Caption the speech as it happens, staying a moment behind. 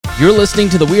You're listening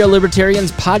to the We Are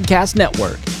Libertarians Podcast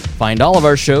Network. Find all of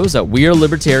our shows at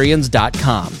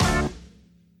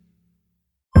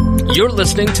wearelibertarians.com. You're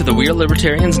listening to the We Are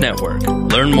Libertarians Network.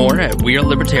 Learn more at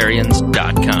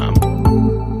wearelibertarians.com.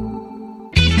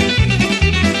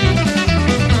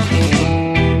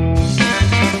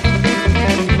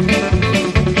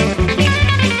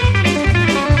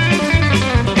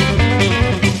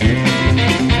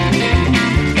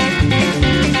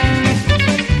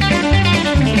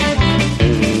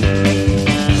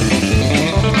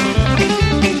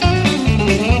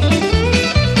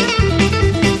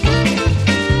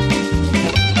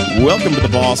 Welcome to the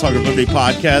Boss Hog of Liberty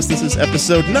podcast. This is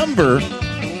episode number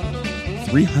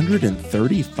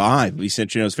 335. We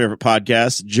sent you his favorite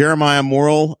podcast, Jeremiah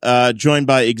Morrill, joined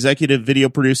by executive video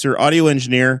producer, audio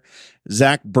engineer,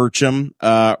 Zach Burcham,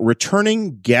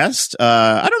 returning guest.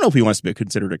 I don't know if he wants to be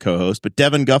considered a co-host, but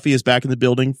Devin Guffey is back in the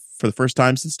building for the first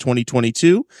time since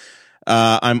 2022.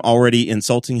 I'm already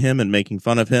insulting him and making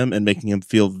fun of him and making him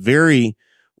feel very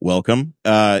welcome.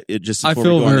 I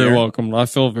feel very welcome. I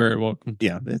feel very welcome.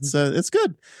 Yeah, it's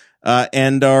good.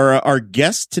 And our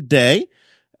guest today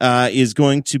is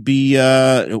going to be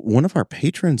one of our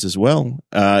patrons as well.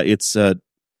 It's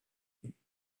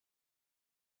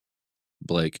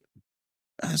Blake.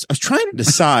 I was trying to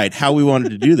decide how we wanted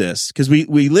to do this because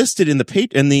we listed in the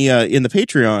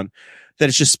Patreon that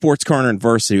it's just Sports Corner and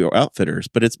Varsity Outfitters,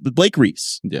 but it's Blake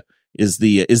Reece. Yeah, is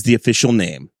the official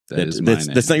name. That's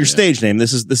not your stage name.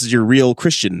 This is your real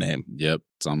Christian name. Yep,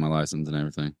 it's on my license and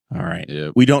everything. All right.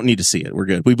 Yep. We don't need to see it. We're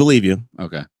good. We believe you.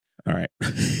 Okay. All right.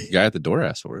 The guy at the door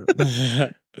asked for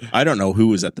it. I don't know who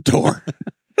was at the door.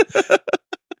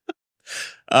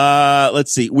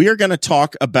 Let's see. We are going to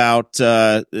talk about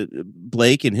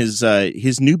Blake and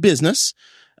his new business,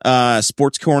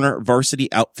 Sports Corner Varsity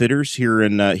Outfitters here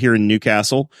in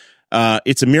Newcastle.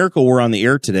 It's a miracle we're on the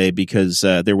air today because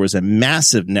there was a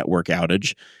massive network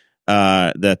outage.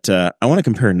 That I want to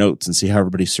compare notes and see how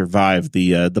everybody survived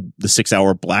the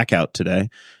 6-hour blackout today.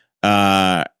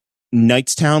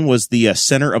 Knightstown was the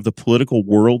center of the political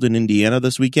world in Indiana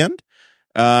this weekend.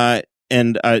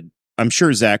 And I'm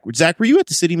sure Zach, were you at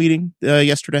the city meeting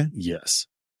yesterday? Yes.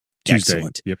 Tuesday.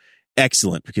 Excellent. Yep.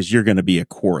 Excellent, because you're going to be a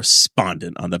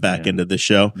correspondent on the back end of the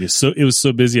show. Yeah, so it was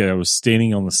so busy, I was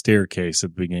standing on the staircase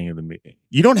at the beginning of the meeting.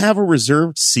 You don't have a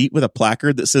reserved seat with a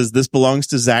placard that says "This belongs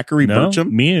to Zachary Burcham"?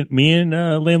 Me and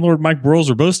landlord Mike Broyles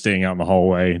are both staying out in the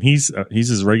hallway, and he's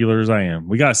as regular as I am.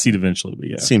 We got a seat eventually, but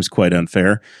yeah, seems quite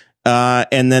unfair.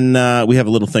 And then we have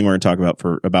a little thing we're going to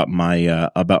talk about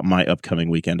my upcoming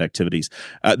weekend activities.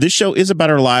 This show is about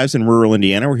our lives in rural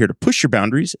Indiana. We're here to push your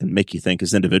boundaries and make you think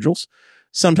as individuals.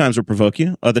 Sometimes we'll provoke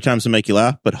you, other times we'll make you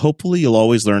laugh, but hopefully you'll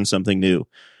always learn something new.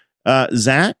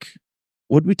 Zach,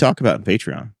 what did we talk about in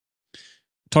Patreon?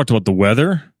 Talked about the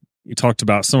weather. You talked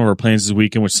about some of our plans this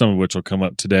weekend, some of which will come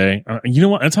up today. You know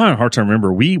what? That's hard to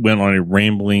remember. We went on a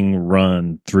rambling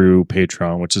run through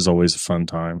Patreon, which is always a fun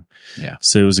time. Yeah.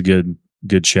 So it was a good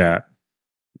chat.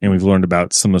 And we've learned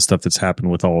about some of the stuff that's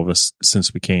happened with all of us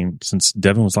since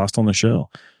Devin was last on the show.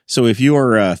 So if you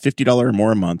are $50 or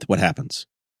more a month, what happens?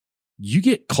 You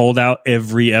get called out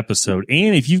every episode.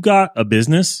 And if you've got a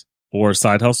business or a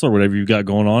side hustle or whatever you've got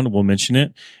going on, we'll mention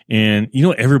it. And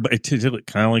everybody,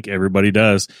 kind of like everybody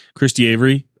does. Christy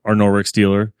Avery, our Norwich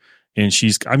dealer, and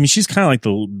she's kind of like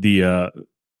the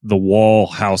wall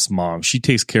house mom. She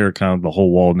takes care of kind of the whole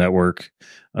wall network,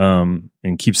 and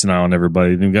keeps an eye on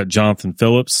everybody. Then we've got Jonathan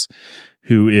Phillips,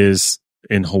 who is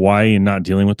in Hawaii and not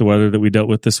dealing with the weather that we dealt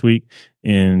with this week.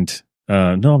 And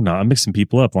no, I'm not. I'm mixing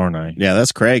people up, aren't I? Yeah,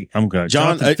 that's Craig. I'm good.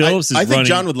 John Phillips I think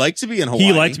John would like to be in Hawaii.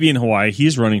 He'd like to be in Hawaii.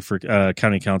 He's running for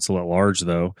county council at large,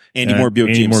 though. Andy Moore Buick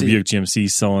GMC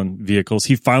selling vehicles.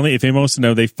 He finally, if anyone wants to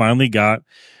know, they finally got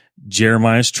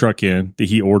Jeremiah's truck in that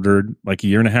he ordered like a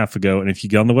year and a half ago. And if you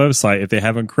get on the website, if they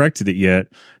haven't corrected it yet,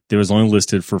 it was only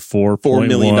listed for $4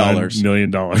 million on the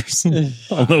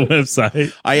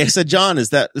website. I said, John, is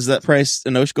that price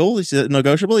negotiable? He said,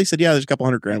 negotiable. He said, yeah, there's a couple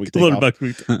 $100,000 we can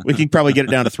take off. We can probably get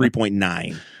it down to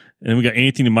 3.9. And we got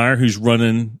Anthony Meyer, who's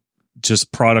running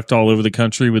just product all over the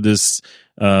country with this.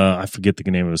 I forget the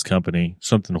name of his company.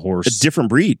 Something horse. A different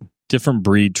breed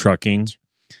trucking.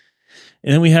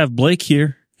 And then we have Blake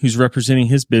here, who's representing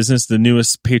his business, the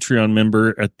newest Patreon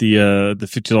member at the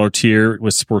 $50 tier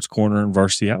with Sports Corner and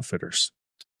Varsity Outfitters.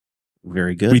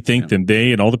 Very good. We thank them.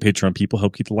 They and all the Patreon people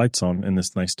help keep the lights on in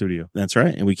this nice studio. That's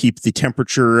right. And we keep the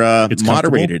temperature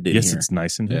moderated in yes, here. it's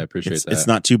nice in here. Yeah, I appreciate that. It's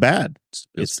not too bad.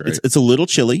 It's great. It's a little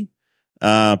chilly.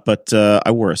 But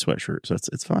I wore a sweatshirt, so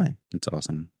it's fine. It's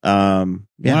awesome. Yeah. I want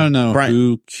to know Brian.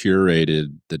 who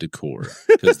curated the decor,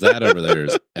 because that over there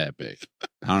is epic.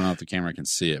 I don't know if the camera can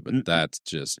see it, but that's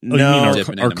just Oh, you mean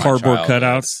dipping our into my cardboard childhood.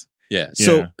 cutouts? Yeah.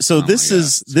 So Oh this my God,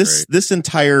 is it's this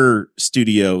entire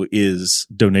studio is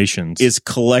Donations.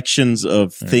 collections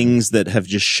of things that have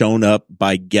just shown up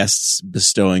by guests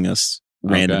bestowing us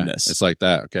Okay. randomness. It's like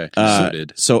that. Okay.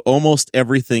 Suited. So almost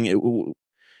everything.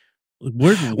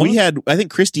 We had, I think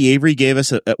Christy Avery gave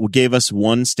us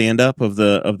one stand up of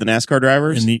the NASCAR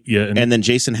drivers, and then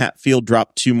Jason Hatfield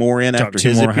dropped two more in after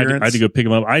his appearance. I had to go pick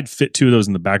them up. I'd fit 2 of those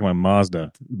in the back of my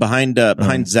Mazda. Behind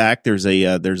Zach, there's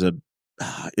a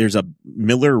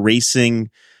Miller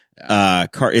Racing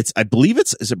car. I believe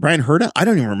is it Brian Herta? I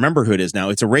don't even remember who it is now.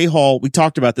 It's a Ray Hall. We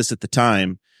talked about this at the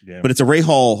time, but it's a Ray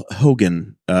Hall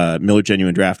Hogan Miller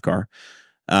Genuine Draft car.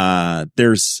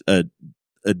 There's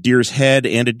a deer's head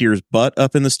and a deer's butt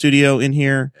up in the studio in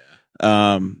here.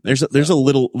 There's a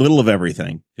little of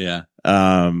everything. Yeah.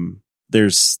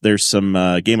 There's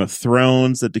some Game of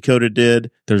Thrones that Dakota did.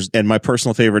 And my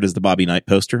personal favorite is the Bobby Knight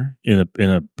poster in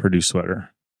a Purdue sweater.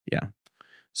 Yeah.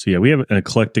 So yeah, we have an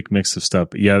eclectic mix of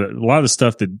stuff. But yeah, a lot of the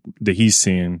stuff that he's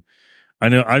seeing. I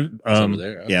know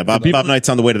Bob Knight's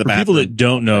on the way to the bathroom. People that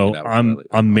don't know,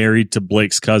 I'm married to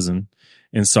Blake's cousin,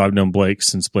 and so I've known Blake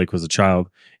since Blake was a child.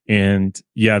 And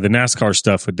yeah, the NASCAR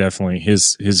stuff would definitely,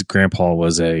 his grandpa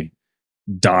was a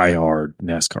diehard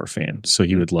NASCAR fan, so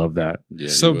he would love that. Yeah,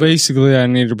 so basically, I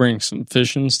need to bring some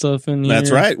fishing stuff in here.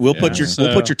 That's right. We'll put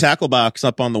your tackle box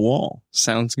up on the wall.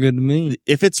 Sounds good to me.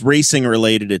 If it's racing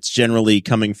related, it's generally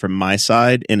coming from my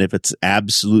side, and if it's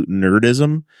absolute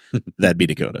nerdism, that'd be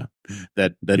Dakota.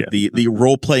 The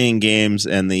role playing games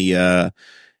and the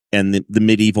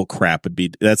medieval crap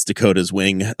that's Dakota's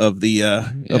wing of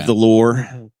the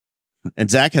lore.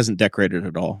 And Zach hasn't decorated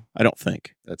at all, I don't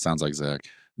think. That sounds like Zach.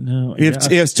 No, he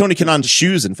has Tony Kanon's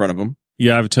shoes in front of him.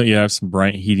 Yeah, I have some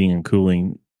Bryant heating and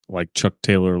cooling, like Chuck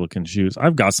Taylor looking shoes.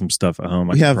 I've got some stuff at home.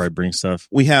 I can probably bring stuff.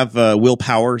 We have Will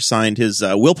Power signed his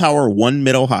Will Power won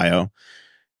Mid Ohio,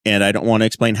 and I don't want to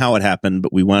explain how it happened,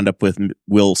 but we wound up with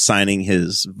Will signing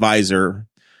his visor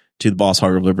to the Boss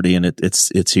Hog of Liberty, and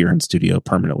it's here in studio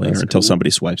permanently until somebody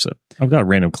swipes it. I've got a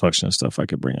random collection of stuff I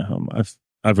could bring at home.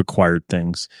 I've acquired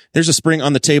things. There's a spring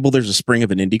on the table. There's a spring of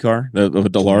an Indy car, of a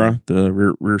Dallara, the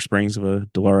rear springs of a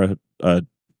Dallara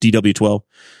DW12.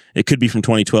 It could be from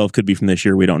 2012, could be from this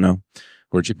year. We don't know.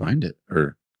 Where'd you find it,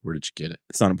 or where did you get it?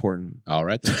 It's not important. All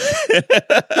right.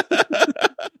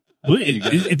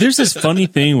 There's this funny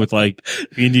thing with like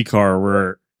IndyCar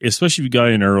where, especially if you got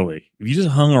in early, if you just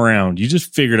hung around, you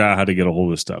just figured out how to get a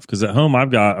hold of stuff. Because at home, I've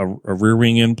got a rear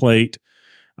wing end plate.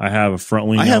 I have a front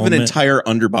wing. I have element. an entire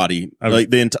underbody,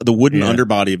 like the wooden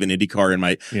underbody of an Indy car in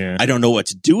my. Yeah. I don't know what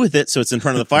to do with it, so it's in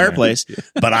front of the fireplace.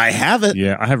 But I have it.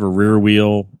 Yeah, I have a rear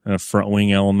wheel and a front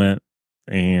wing element,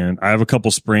 and I have a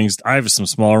couple springs. I have some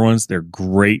smaller ones. They're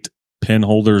great pin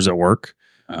holders at work.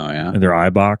 Oh yeah, and they're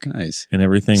Eibach, nice and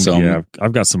everything. So yeah,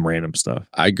 I've got some random stuff.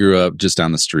 I grew up just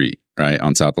down the street, right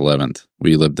on South 11th.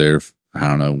 We lived there. I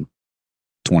don't know,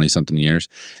 20 something years,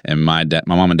 and my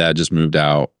mom and dad just moved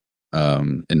out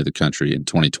into the country in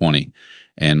 2020.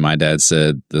 And my dad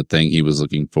said the thing he was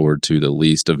looking forward to the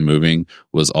least of moving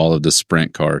was all of the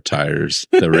sprint car tires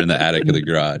that were in the attic of the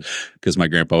garage. Because my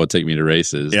grandpa would take me to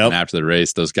races. Yep. And after the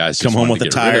race, those guys just come home with a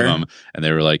tire. Them, and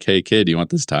they were like, "Hey kid, do you want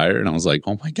this tire?" And I was like,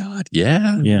 "Oh my God,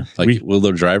 yeah." Yeah. Like, will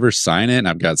the driver sign it? And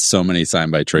I've got so many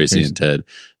signed by Tracy and Ted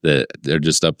that they're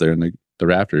just up there in the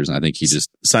rafters. And I think he just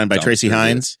signed by Tracy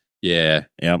Hines. Yeah.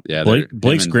 Yep. Yeah.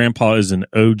 Blake's grandpa is an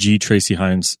OG Tracy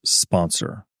Hines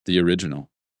sponsor. The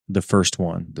original. The first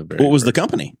one. What was the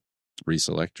company? Reece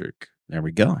Electric. There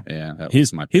we go. Yeah.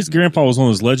 His grandpa was one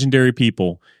of those legendary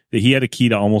people that he had a key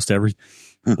to almost everything.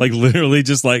 Like literally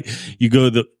just like you go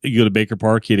to Baker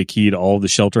Park, he had a key to all the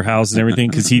shelter houses and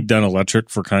everything because he'd done electric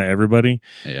for kind of everybody.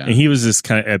 Yeah. And he was this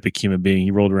kind of epic human being.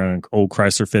 He rolled around in old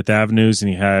Chrysler Fifth Avenues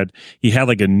and he had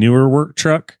like a newer work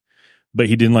truck, but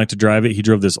he didn't like to drive it. He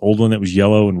drove this old one that was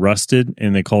yellow and rusted,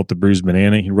 and they call it the Bruised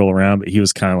Banana. He'd roll around, but he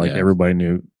was kind of like everybody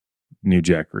knew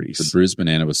Jack Reece. The Bruised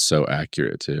Banana was so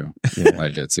accurate too. Yeah.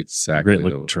 Like it's exactly great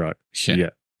looking truck.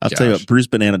 Yeah. I'll tell you what,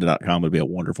 BruisedBanana.com would be a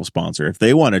wonderful sponsor. If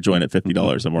they want to join at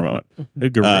 $50 or more, they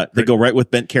go right with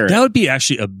Bent Carrot. That would be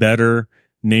actually a better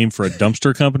name for a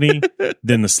dumpster company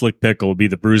than the Slick Pickle would be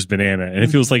the Bruised Banana. And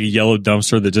if it was like a yellow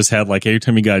dumpster that just had like every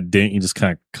time you got a dent, you just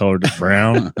kind of colored it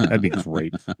brown, that'd be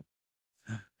great.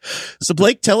 So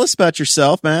Blake, tell us about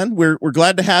yourself, man. We're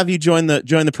glad to have you join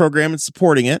the program and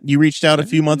supporting it. You reached out a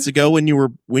few months ago when you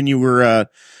were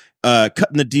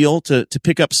cutting the deal to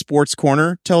pick up Sports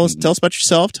Corner. Tell us about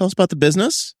yourself. Tell us about the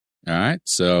business. All right.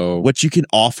 So What you can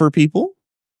offer people?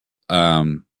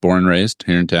 born and raised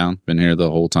here in town, been here the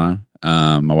whole time.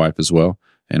 My wife as well,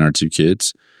 and our 2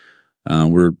 kids.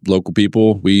 We're local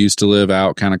people. We used to live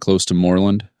out kind of close to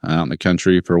Moreland, out in the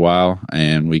country for a while.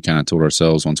 And we kind of told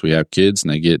ourselves once we have kids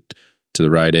and they get to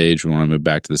the right age, we want to move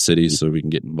back to the city so we can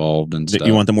get involved and stuff.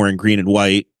 You want them wearing green and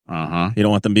white. Uh-huh. You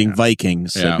don't want them being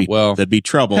Vikings. Yeah, that'd be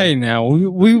trouble. Hey, now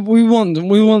we want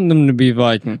them to be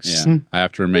Vikings. Yeah, I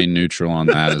have to remain neutral on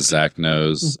that, as Zach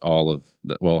knows.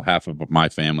 Half of my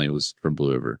family was from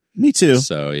Blue River. Me too.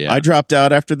 So yeah, I dropped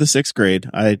out after the 6th grade.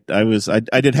 I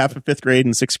did half of 5th grade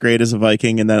and 6th grade as a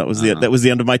Viking, and that was the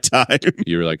end of my time.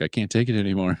 You were like, I can't take it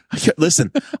anymore.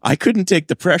 Listen, I couldn't take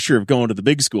the pressure of going to the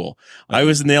big school. I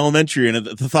was in the elementary, and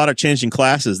the thought of changing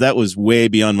classes, that was way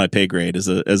beyond my pay grade as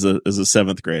a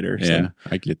 7th grader. So Yeah,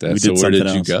 I get that. we So did where did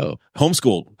something you else. go?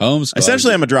 Homeschooled.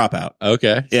 Essentially, I'm a dropout.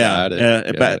 Okay. Yeah, Got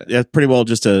it. Got it. pretty well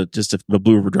just a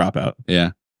Blue River dropout,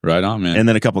 Yeah. Right on, man. and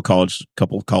then a couple college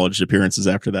appearances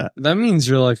after that. That means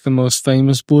you're like the most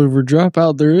famous Blue River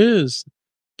dropout there is.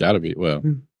 Gotta be. Well,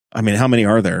 I mean, how many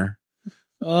are there?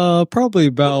 Probably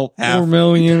about Half. 4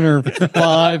 million or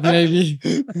 5 maybe.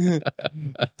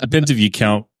 Depends if you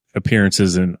count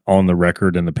appearances on the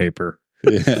record in the paper.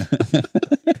 yeah.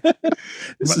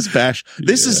 This is bash.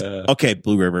 This is okay.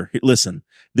 Blue River. Listen,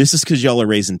 this is because y'all are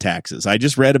raising taxes. I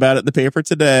just read about it in the paper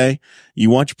today. You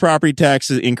want your property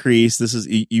taxes increased. This is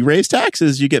you raise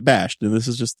taxes, you get bashed, and this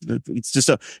is it's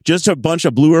just a bunch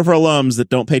of Blue River alums that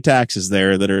don't pay taxes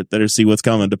there that are see what's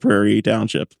coming to Prairie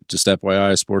Township. Just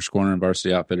FYI, Sports Corner and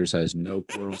Varsity Outfitters has no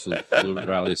quarrels with Blue River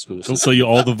Valley Schools. They'll sell you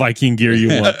all the Viking gear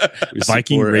you want.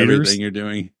 Viking support Raiders. everything you're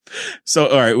doing. So,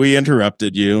 all right, we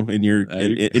interrupted you in your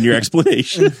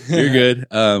explanation. You're good.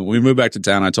 We moved back to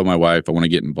town. I told my wife I want to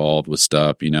get involved with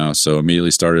stuff, so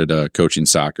immediately started coaching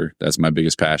soccer. That's my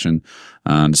biggest passion.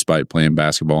 Despite playing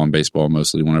basketball and baseball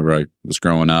mostly whenever I was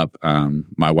growing up,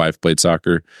 my wife played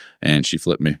soccer and she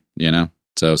flipped me,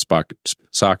 So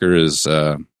soccer is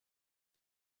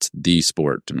it's the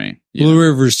sport to me. Blue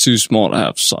River's too small to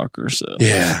have soccer, so.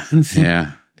 Yeah.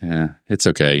 Yeah. It's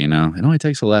okay, It only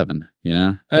takes 11,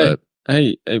 But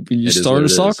Hey, you start a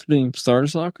soccer team. Start a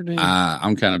soccer team.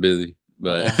 I'm kind of busy,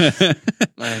 but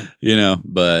Man.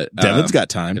 but Devin's got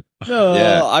time.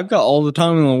 Yeah. I've got all the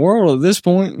time in the world at this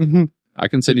point. I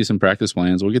can send you some practice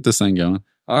plans. We'll get this thing going.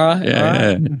 All right.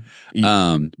 Yeah.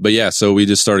 All right. But yeah, so we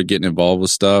just started getting involved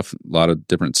with stuff, a lot of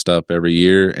different stuff every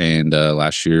year. And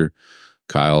last year,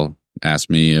 Kyle asked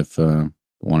me if I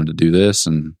wanted to do this,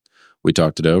 and we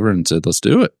talked it over and said, let's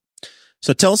do it.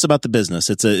 So tell us about the business.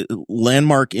 It's a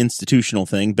landmark institutional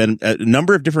thing. Been a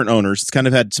number of different owners. It's kind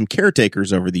of had some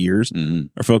caretakers over the years,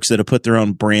 or folks that have put their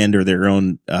own brand or their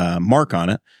own mark on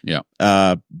it. Yeah.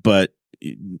 But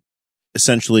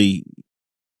essentially,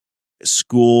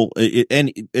 school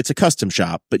and it's a custom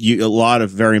shop, but a lot of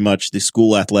very much the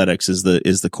school athletics is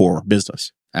the core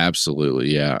business.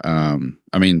 Absolutely. Yeah.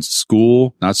 I mean,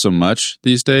 school, not so much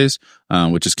these days,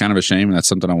 which is kind of a shame. And that's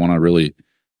something I want to really,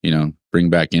 bring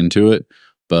back into it.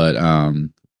 But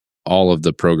all of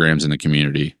the programs in the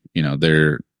community,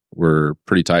 we're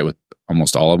pretty tight with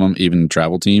almost all of them, even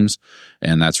travel teams.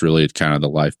 And that's really kind of the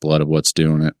lifeblood of what's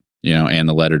doing it, and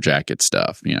the letter jacket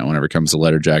stuff. Whenever it comes to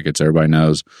letter jackets, everybody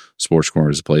knows Sports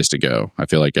Corner is the place to go. I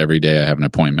feel like every day I have an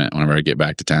appointment whenever I get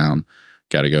back to town.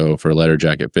 Got to go for a letter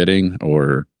jacket fitting,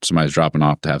 or somebody's dropping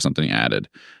off to have something added.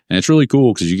 And it's really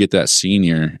cool because you get that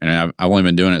senior, and I've only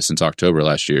been doing it since October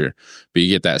last year, but you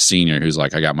get that senior who's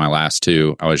like, I got my last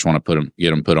 2. I just want to get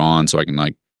them put on so I can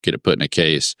get it put in a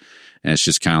case. And it's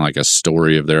just kind of like a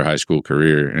story of their high school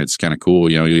career. And it's kind of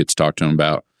cool. You get to talk to them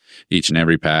about each and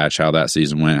every patch, how that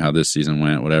season went, how this season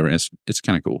went, whatever. It's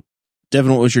kind of cool.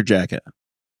 Devin, what was your jacket?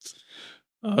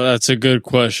 That's a good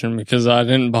question because I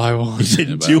didn't buy one. You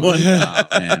didn't do one? Oh,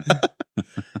 man.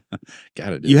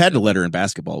 Gotta do You it. had to letter in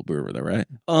basketball at Blue River, though, right?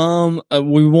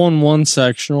 We won one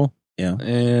sectional. Yeah.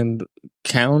 And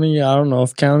county, I don't know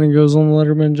if county goes on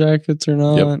Letterman jackets or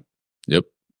not. Yep.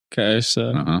 Okay,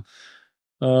 so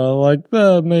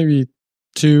maybe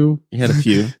 2. You had a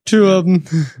few. 2 of them.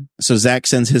 So Zach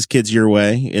sends his kids your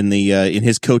way in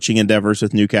his coaching endeavors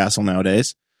with Newcastle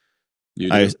nowadays.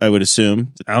 I would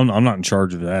assume. I'm not in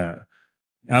charge of that.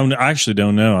 I actually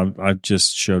don't know. I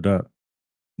just showed up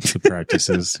to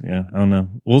practices. Yeah, I don't know.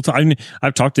 Well,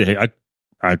 I've talked to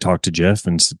I talked to Jeff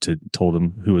and told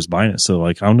him who was buying it. So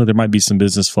I don't know. There might be some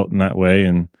business floating that way,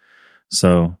 and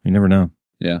so you never know.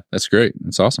 Yeah, that's great.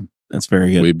 That's awesome. That's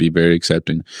very good. We'd be very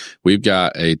accepting. We've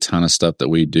got a ton of stuff that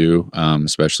we do,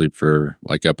 especially for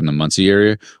like up in the Muncie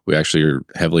area. We actually are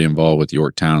heavily involved with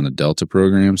Yorktown and the Delta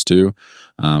programs too.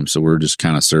 So we're just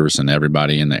kind of servicing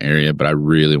everybody in the area, but I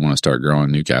really want to start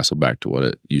growing Newcastle back to what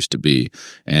it used to be.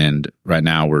 And right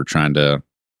now we're trying to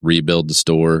rebuild the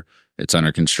store. It's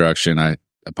under construction. I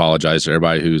apologize to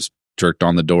everybody who's jerked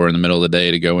on the door in the middle of the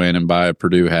day to go in and buy a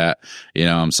Purdue hat.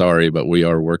 I'm sorry, but we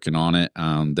are working on it.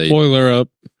 Boiler up.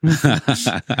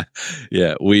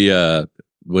 Yeah, we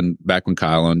back when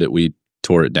Kyle owned it, we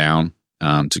tore it down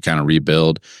to kind of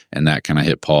rebuild, and that kind of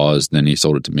hit pause. Then he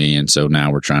sold it to me, and so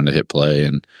now we're trying to hit play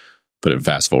and put it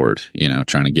fast forward.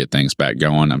 Trying to get things back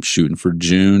going. I'm shooting for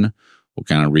June. We'll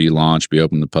kind of relaunch, be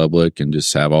open to the public, and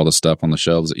just have all the stuff on the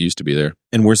shelves that used to be there.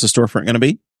 And where's the storefront going to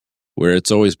be? Where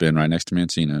it's always been, right next to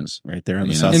Mancino's. Right there on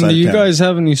the south side. And do of you town. guys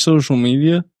have any social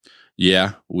media?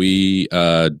 Yeah, we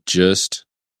just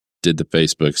did the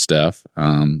Facebook stuff.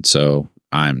 So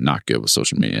I'm not good with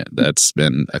social media. That's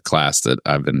been a class that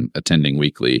I've been attending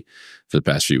weekly for the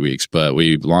past few weeks. But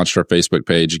we launched our Facebook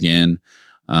page again.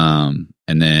 And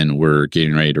then we're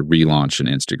getting ready to relaunch an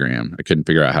Instagram. I couldn't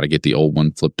figure out how to get the old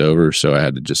one flipped over, so I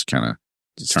had to just kind of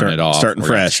turn it off. Starting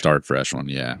fresh. Start fresh one,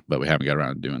 yeah. But we haven't got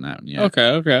around to doing that one yet.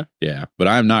 Okay. Yeah, but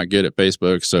I'm not good at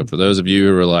Facebook. So for those of you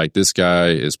who are like, this guy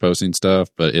is posting stuff,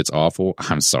 but it's awful,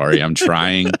 I'm sorry. I'm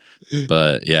trying.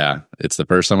 But yeah, it's the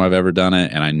first time I've ever done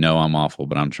it, and I know I'm awful,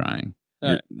 but I'm trying.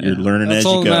 You're learning That's as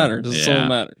all you that go. matters. That's all that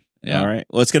matters. Yeah. All right.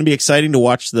 Well, it's going to be exciting to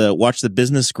watch the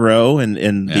business grow and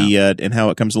and how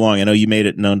it comes along. I know you made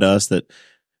it known to us that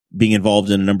being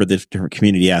involved in a number of the different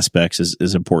community aspects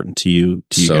is important to you.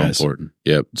 So guys. important.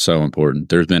 Yep. So important.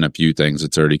 There's been a few things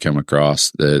that's already come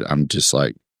across that I'm just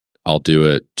like, I'll do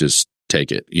it. Just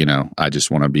take it. I just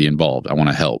want to be involved. I want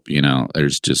to help.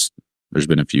 There's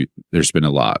been a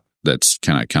lot that's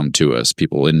kind of come to us.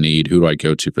 People in need. Who do I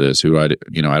go to for this? I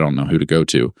don't know who to go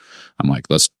to. I'm like,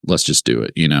 let's just do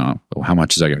it. How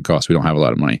much is that going to cost? We don't have a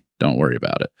lot of money. Don't worry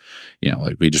about it.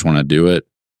 We just want to do it,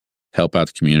 help out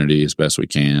the community as best we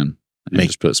can, and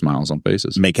just put smiles on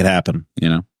faces. Make it happen.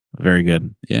 Very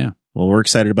good. Yeah. Well, we're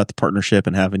excited about the partnership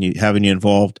and having you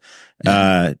involved.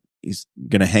 Yeah. He's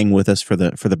going to hang with us for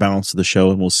the balance of the show,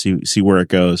 and we'll see where it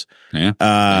goes.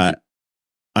 Yeah.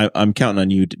 I'm counting on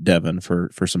you, Devin, for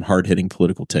some hard hitting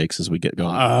political takes as we get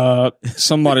going.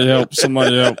 Somebody help!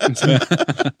 Somebody help!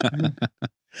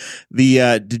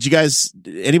 Did you guys?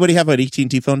 Anybody have an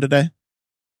AT&T phone today?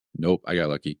 Nope. I got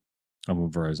lucky. I'm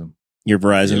with Verizon. You're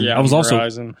Verizon. Yeah, I was also-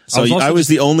 Verizon. So I was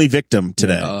the only victim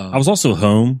today. I was also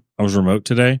home. I was remote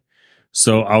today.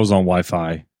 So I was on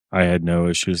Wi-Fi. I had no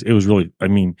issues. It was really,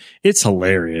 it's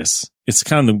hilarious. It's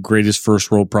kind of the greatest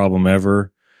first world problem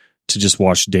ever to just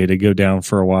watch data go down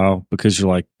for a while, because you're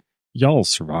like, y'all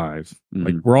survive. Mhm.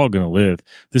 Like, we're all going to live.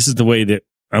 This is the way that,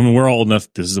 we're all old enough.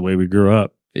 This is the way we grew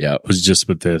up. Yeah. It was just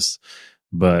with this,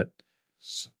 but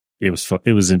it was fun.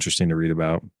 It was interesting to read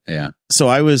about. Yeah. So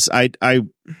I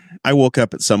woke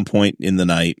up at some point in the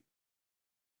night,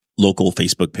 local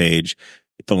Facebook page,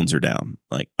 phones are down.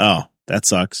 Like, oh, that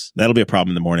sucks. That'll be a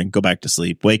problem in the morning. Go back to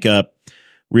sleep. Wake up,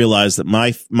 realize that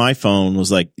my phone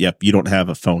was like, yep, you don't have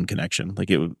a phone connection.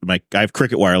 Like I have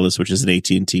Cricket Wireless, which is an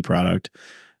AT&T product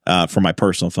for my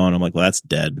personal phone. I'm like, well, that's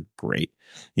dead. Great.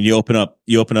 And you open up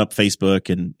Facebook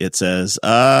and it says,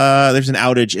 there's an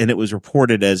outage, and it was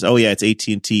reported as, oh yeah, it's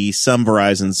AT&T, some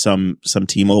Verizon, some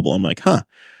T-Mobile. I'm like, huh,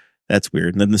 that's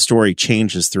weird. And then the story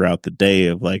changes throughout the day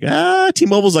of like,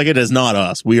 T-Mobile's like, it is not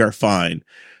us. We are fine.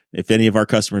 If any of our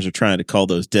customers are trying to call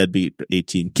those deadbeat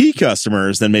AT&T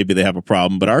customers, then maybe they have a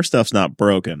problem, but our stuff's not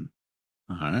broken.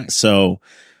 All right. So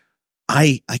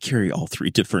I carry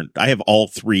I have all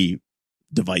three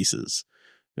devices.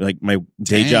 Like my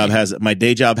day job has an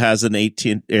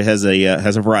AT&T, it has a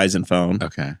Verizon phone.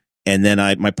 Okay. And then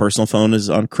my personal phone is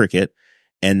on Cricket.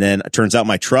 And then it turns out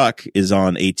my truck is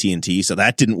on AT&T. So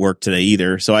that didn't work today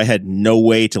either. So I had no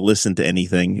way to listen to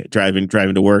anything driving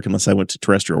to work unless I went to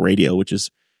terrestrial radio, which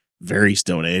is very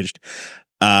stone aged.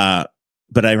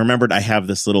 But I remembered I have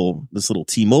this little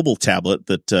T-Mobile tablet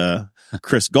that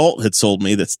Chris Galt had sold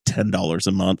me that's $10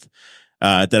 a month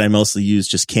that I mostly use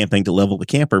just camping to level the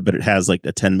camper, but it has like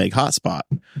a 10 meg hotspot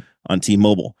on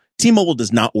T-Mobile. T-Mobile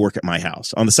does not work at my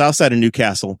house. On the south side of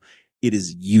Newcastle, it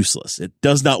is useless. It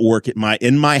does not work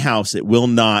in my house. It will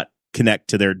not connect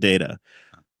to their data.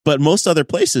 But most other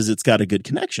places, it's got a good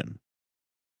connection.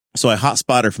 So I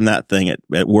hotspotted her from that thing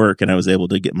at work, and I was able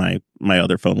to get my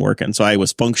other phone working. So I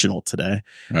was functional today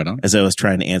Right on. as I was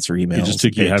trying to answer emails. It just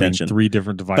took you having attention. 3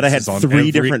 different devices. But I had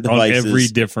three different devices on every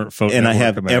different phone, and I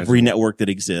have every imaginable. network that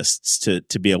exists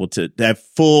to be able to have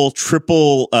full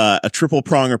a triple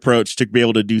prong approach to be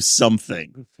able to do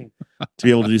something. To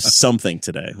be able to do something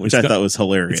today, which I thought was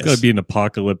hilarious. It's got to be an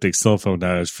apocalyptic cell phone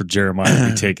outage for Jeremiah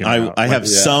to be taken out. I have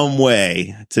some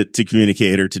way to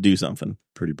communicate or to do something.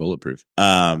 Pretty bulletproof.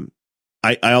 I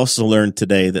also learned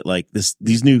today that like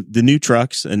the new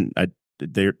trucks, and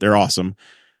they're awesome,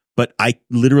 but I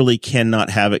literally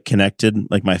cannot have it connected.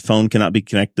 Like my phone cannot be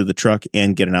connected to the truck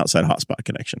and get an outside hotspot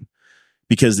connection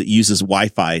because it uses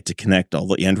Wi-Fi to connect all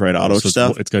the Android Auto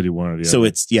stuff. It's got to do one or the so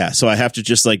other. So I have to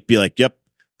just like be like, yep,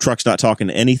 truck's not talking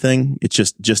to anything. It's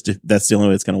just that's the only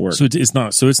way it's going to work. So it's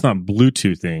not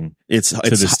Bluetoothing. It's to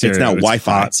the stereo. now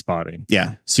Wi-Fi hotspotting.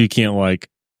 Yeah. So you can't like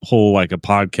pull like a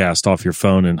podcast off your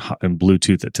phone and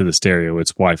Bluetooth it to the stereo.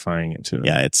 It's Wi-Fiing it to it.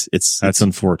 Yeah. That's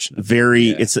unfortunate.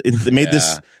 Very. Yeah. They made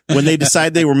this when they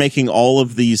decided they were making all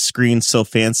of these screens so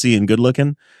fancy and good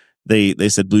looking. They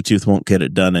said Bluetooth won't get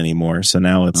it done anymore. So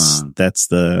now that's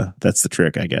the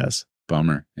trick, I guess.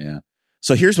 Bummer. Yeah.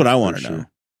 So here's what I want to know.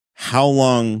 How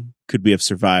long could we have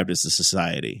survived as a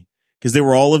society? Because there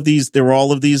were all of these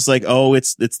like, oh,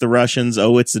 it's the Russians.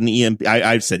 Oh, it's an EMP.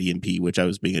 I've said EMP, which I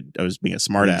was being a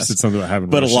smart ass. Something about having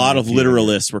but Russian a lot of EMP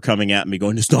literalists were coming at me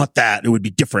going, it's not that. It would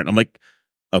be different. I'm like,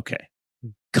 okay,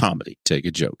 comedy. Take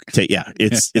a joke.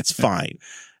 It's fine.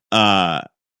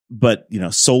 But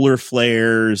solar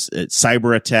flares,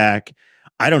 cyber attack.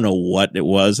 I don't know what it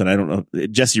was, and I don't know.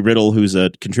 Jesse Riddle, who's a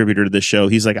contributor to this show,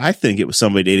 he's like, I think it was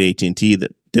somebody at AT&T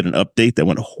that did an update that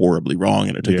went horribly wrong,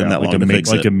 and it took them that long to fix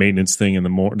it. Like a maintenance thing in the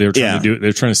morning. They were trying to do it.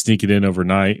 They're trying to sneak it in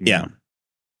overnight.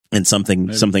 And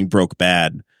something broke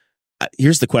bad.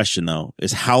 Here's the question, though: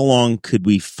 is how long could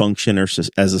we function as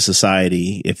a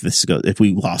society if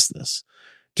we lost this?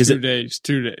 2 days.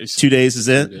 2 days. 2 days is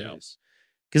it? Yeah.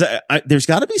 Because there's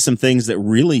got to be some things that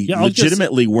really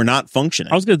legitimately were not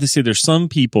functioning. I was going to say there's some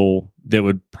people that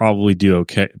would probably do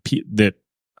okay. That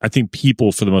I think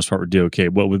people for the most part would do okay.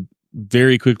 What would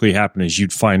very quickly happen is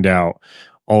you'd find out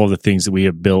all of the things that we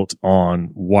have built on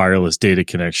wireless data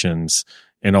connections,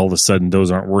 and all of a sudden those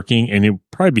aren't working, and it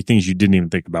would probably be things you didn't even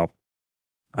think about.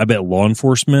 I bet law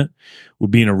enforcement would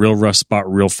be in a real rough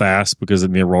spot real fast because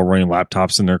they're all running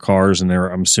laptops in their cars, and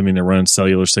I'm assuming they're running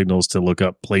cellular signals to look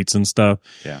up plates and stuff.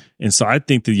 Yeah. And so I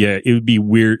think that, it would be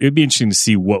weird. It'd be interesting to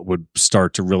see what would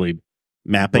start to really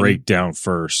break down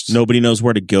first. Nobody knows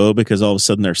where to go because all of a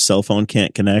sudden their cell phone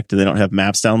can't connect and they don't have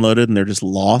maps downloaded and they're just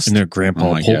lost. And their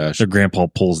grandpa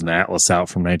pulls an atlas out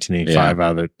from 1985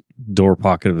 out of the door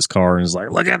pocket of his car and is like,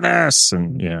 look at this.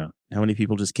 And how many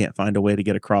people just can't find a way to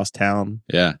get across town?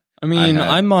 Yeah. I mean,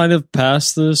 I might have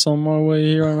passed this on my way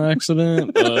here on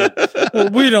accident,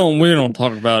 but we don't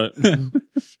talk about it.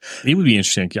 It would be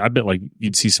interesting. I bet like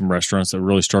you'd see some restaurants that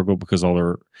really struggle because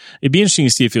it'd be interesting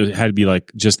to see if it had to be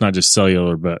like not just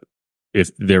cellular, but if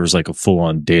there was like a full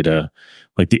on data,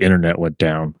 like the internet went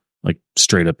down, like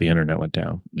straight up the internet went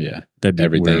down. Yeah. That'd be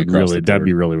everything that'd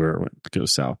be really where it would go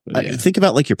south. Think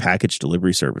about like your package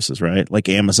delivery services, right? Like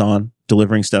Amazon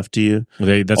delivering stuff to you.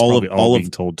 That's probably all being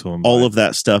told to them. All of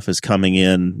that stuff is coming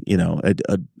in,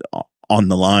 on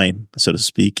the line, so to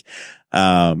speak.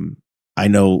 I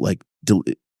know like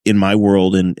in my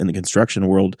world, in the construction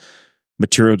world,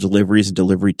 material deliveries and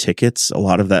delivery tickets, a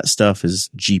lot of that stuff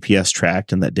is GPS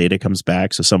tracked and that data comes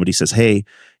back. So somebody says, hey,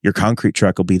 your concrete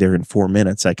truck will be there in 4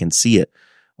 minutes. I can see it.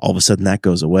 All of a sudden that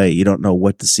goes away. You don't know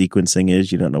what the sequencing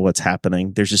is. You don't know what's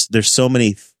happening. There's so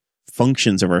many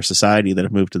functions of our society that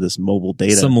have moved to this mobile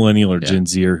data. Some millennial or Gen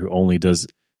Zer who only does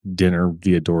dinner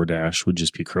via DoorDash would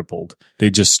just be crippled. They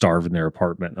just starve in their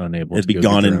apartment, unable It'd to be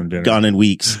gone in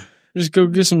weeks. Just go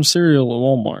get some cereal at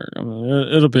Walmart. I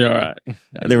mean, it'll be all right.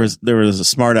 There was a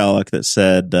smart aleck that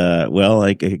said,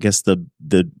 I guess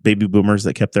the baby boomers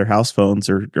that kept their house phones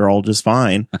are all just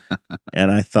fine. And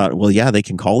I thought, well, yeah, they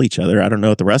can call each other. I don't know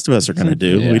what the rest of us are going to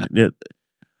do.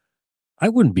 I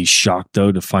wouldn't be shocked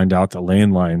though to find out that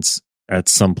landlines at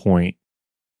some point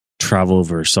travel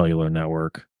over a cellular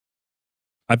network.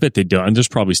 I bet they don't. And there's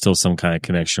probably still some kind of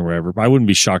connection wherever. But I wouldn't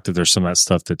be shocked if there's some of that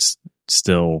stuff that's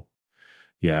still.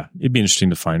 Yeah, it'd be interesting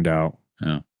to find out.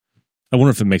 Yeah. I wonder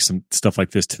if it makes some stuff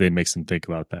like this today makes them think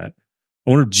about that. I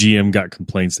wonder if GM got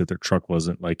complaints that their truck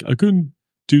wasn't like, I couldn't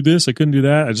do this, I couldn't do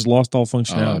that. I just lost all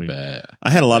functionality.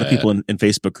 I had a lot of people in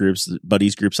Facebook groups,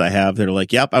 buddies groups I have, that are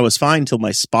like, yep, I was fine until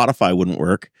my Spotify wouldn't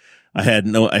work. I had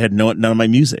none of my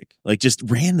music. Like just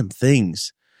random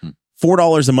things.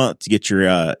 $4 a month to get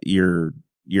your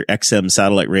your XM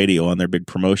satellite radio on their big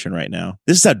promotion right now.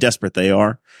 This is how desperate they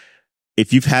are.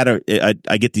 If you've had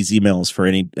I get these emails for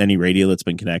any radio that's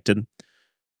been connected,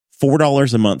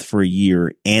 $4 a month for a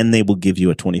year, and they will give you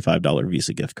a $25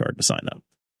 Visa gift card to sign up.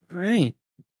 Right.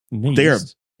 They are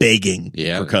begging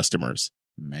Yeah. for customers.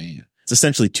 Man. It's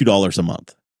essentially $2 a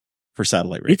month for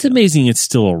satellite radio. It's amazing it's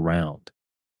still around.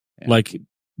 Yeah. Like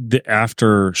the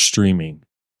after streaming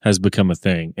has become a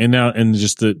thing. And now, and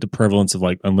just the prevalence of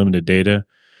like unlimited data.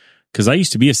 Cause I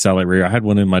used to be a satellite radio. I had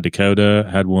one in my Dakota,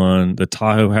 had one, the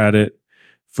Tahoe had it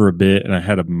for a bit, and I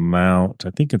had a mount, I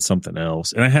think it's something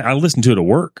else. And I listened to it at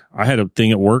work. I had a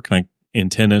thing at work, and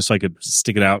antenna, so I could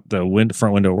stick it out the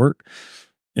front window at work.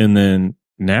 And then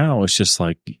now it's just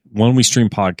like, one, we stream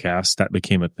podcasts, that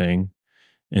became a thing.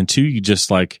 And two, you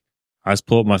just like, I just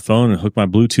pull up my phone and hook my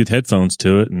Bluetooth headphones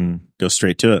to it and Go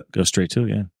straight to it.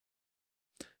 yeah.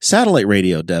 Satellite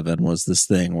radio, Devin, was this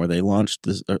thing where they launched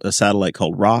a satellite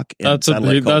called Rock. And That's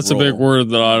a big word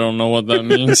that I don't know what that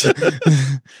means.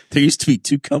 There used to be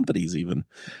two companies even.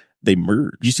 They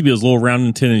merged. Used to be those little round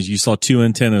antennas. You saw two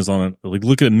antennas on it. Like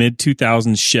look at a mid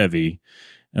 2000s Chevy,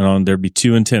 and there'd be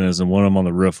two antennas, and one of them on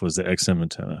the roof was the XM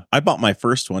antenna. I bought my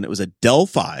first one. It was a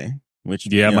Delphi, which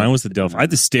Mine was the Delphi. I had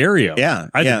the stereo. Yeah,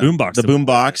 I had the boombox. The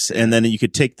boombox, and then you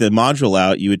could take the module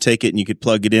out. You would take it and you could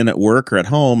plug it in at work or at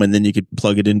home, and then you could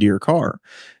plug it into your car,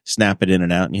 snap it in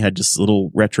and out, and you had just a little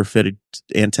retrofitted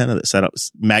antenna that set up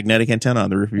magnetic antenna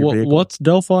on the roof of your vehicle. What's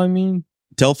Delphi mean?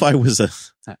 Delphi was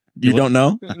you don't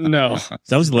know? No.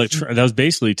 That was that was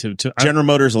basically to General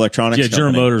Motors Electronics. Yeah, General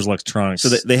Company. Motors Electronics. So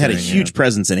they had a huge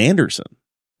presence in Anderson.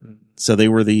 So they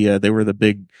were the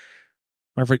big.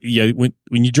 Yeah, when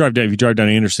you drive down, if you drive down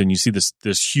Anderson, you see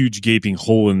this huge gaping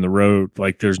hole in the road.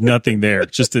 Like there's nothing there.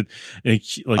 It's just like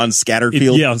on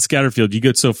Scatterfield. On Scatterfield. You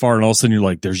get so far, and all of a sudden you're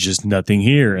like, "There's just nothing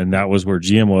here." And that was where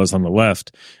GM was on the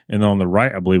left, and on the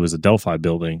right, I believe, was a Delphi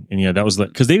building. And yeah, that was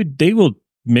because they will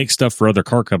make stuff for other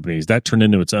car companies. That turned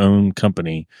into its own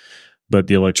company. But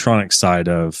the electronic side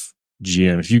of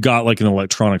GM, if you got like an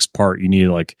electronics part, you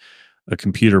needed like a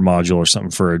computer module or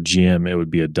something for a GM, it would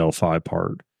be a Delphi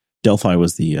part. Delphi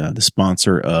was the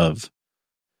sponsor of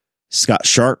Scott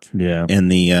Sharp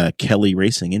and the Kelly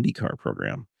Racing IndyCar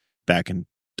program back in,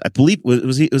 I believe,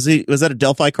 was that a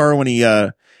Delphi car when he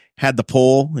had the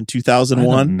pole in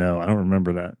 2001? No, I don't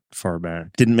remember that far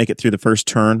back. Didn't make it through the first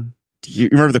turn. You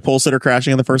remember the pole sitter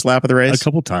crashing on the first lap of the race? A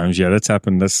couple times, yeah. That's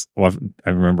happened. I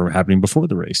remember happening before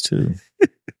the race too.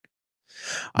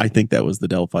 I think that was the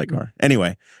Delphi car.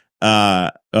 Anyway,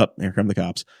 here come the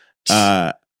cops.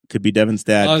 Could be Devin's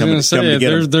dad. I was going to say,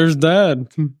 there's dad.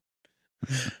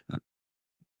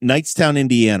 Knightstown,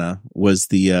 Indiana was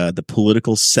the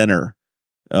political center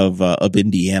of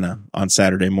Indiana on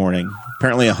Saturday morning.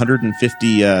 Apparently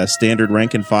 150 standard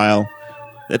rank and file.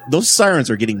 Those sirens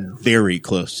are getting very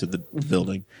close to the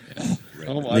building.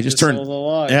 They just turned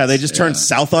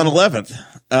south on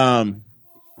 11th.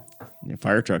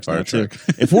 Fire trucks now too.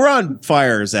 If we're on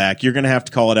fire, Zach, you're going to have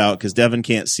to call it out because Devin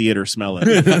can't see it or smell it.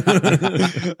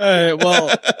 Hey,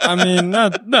 well, I mean,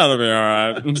 that'll be all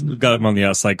right. We've got him on the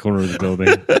outside corner of the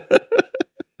building.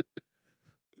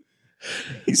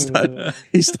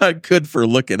 He's not good for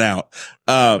looking out.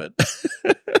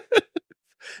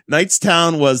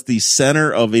 Knightstown was the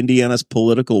center of Indiana's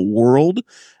political world.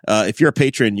 If you're a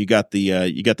patron, you got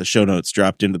the show notes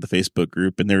dropped into the Facebook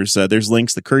group, and there's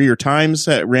links. The Courier-Times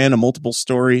ran a multiple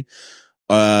story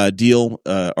deal.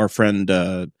 Our friend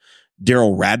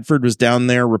Daryl Radford was down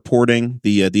there reporting.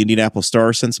 The Indianapolis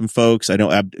Star sent some folks. I know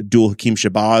Abdul Hakim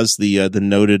Shabazz, the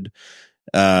noted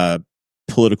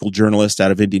political journalist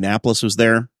out of Indianapolis, was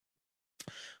there.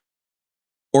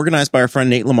 Organized by our friend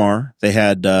Nate Lamar, they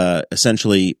had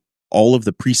essentially all of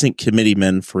the precinct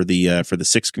committeemen for the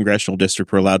 6th congressional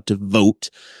district were allowed to vote.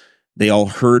 They all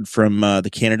heard from the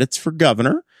candidates for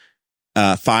governor.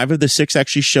 5 of the 6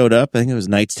 actually showed up. I think it was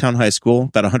Knightstown High School.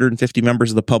 About 150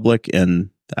 members of the public,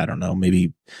 and I don't know,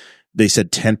 maybe they said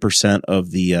 10%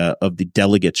 of the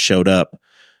delegates showed up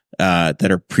that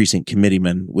are precinct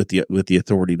committeemen with the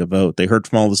authority to vote. They heard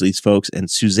from all of these folks, and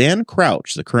Suzanne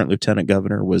Crouch, the current lieutenant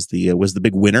governor, was the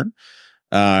big winner.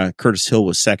 Curtis Hill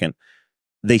was second.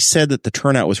 They said that the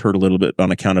turnout was hurt a little bit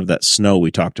on account of that snow we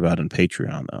talked about in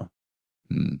Patreon, though.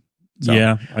 So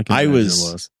yeah, I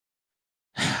was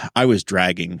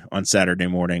dragging on Saturday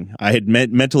morning. I had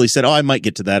mentally said, I might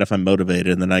get to that if I'm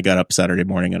motivated. And then I got up Saturday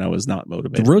morning and I was not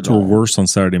motivated. The roads were worse on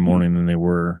Saturday morning than they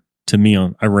were to me.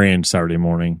 I ran Saturday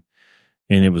morning,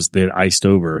 and they had iced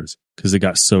over because it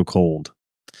got so cold.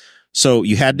 So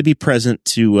you had to be present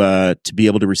to be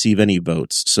able to receive any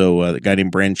votes. So the guy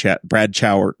named Brad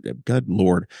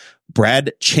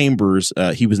Chambers,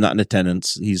 he was not in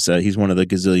attendance. He's one of the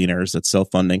gazillionaires that's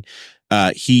self-funding.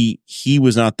 He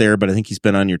was not there, but I think he's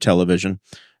been on your television.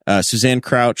 Suzanne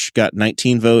Crouch got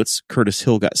 19 votes. Curtis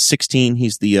Hill got 16.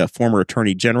 He's the former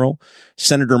attorney general.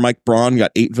 Senator Mike Braun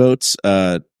got 8 votes.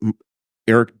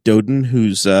 Eric Doden,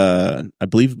 who's I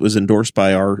believe was endorsed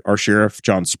by our sheriff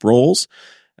John Sproles,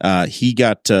 he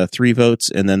got 3 votes,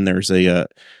 and then there's a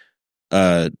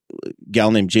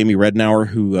gal named Jamie Rednauer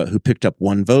who picked up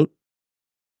 1 vote.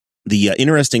 The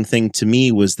interesting thing to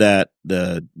me was that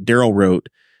Daryl wrote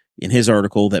in his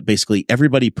article that basically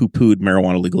everybody poo-pooed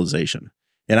marijuana legalization.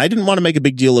 And I didn't want to make a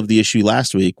big deal of the issue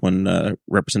last week when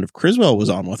Representative Criswell was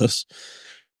on with us.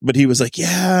 But he was like,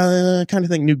 yeah, I kind of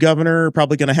think new governor,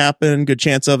 probably going to happen, good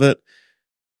chance of it.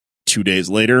 2 days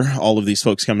later, all of these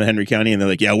folks come to Henry County and they're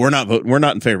like, yeah, we're not voting. We're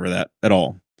not in favor of that at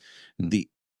all. The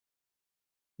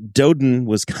Doden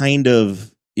was kind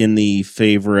of in the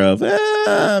favor of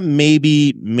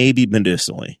maybe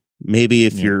medicinally. Maybe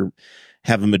if you're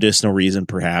have a medicinal reason,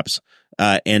 perhaps.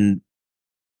 And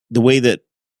the way that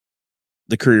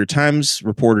the Courier-Times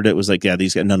reported it was like, yeah,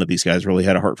 none of these guys really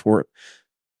had a heart for it.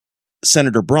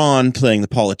 Senator Braun, playing the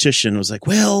politician, was like,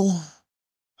 well,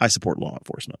 I support law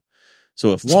enforcement.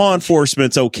 So if law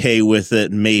enforcement's okay with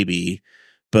it, maybe,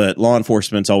 but law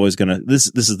enforcement's always going to, this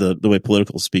is the way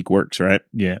political speak works, right?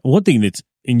 Yeah. One thing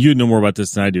and you know more about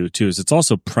this than I do too, is it's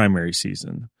also primary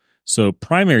season. So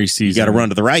primary season, you got to run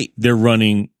to the right.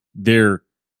 They're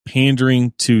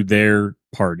pandering to their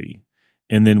party.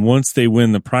 And then once they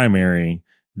win the primary,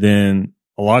 then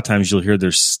a lot of times you'll hear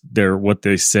their what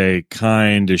they say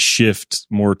kind of shift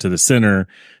more to the center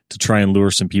to try and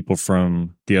lure some people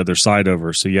from the other side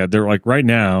over. So yeah, they're like right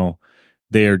now,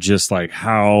 they are just like,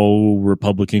 how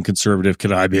Republican conservative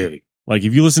could I be? Like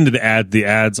if you listen to the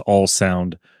ads all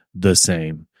sound the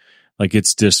same. Like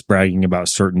it's just bragging about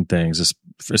certain things,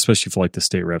 especially for like the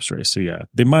state reps race. So yeah,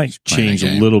 they might change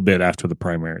a little bit after the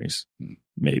primaries.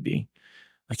 Maybe.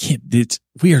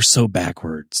 We are so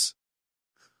backwards.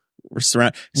 We're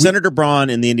surrounded. Senator Braun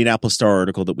in the Indianapolis Star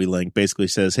article that we linked basically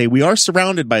says, hey, we are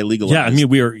surrounded by legalized. Yeah, I mean,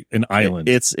 we are an island.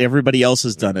 It's everybody else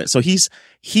has done it. So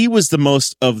he was the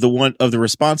most of the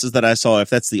responses that I saw. If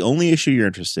that's the only issue you're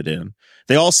interested in,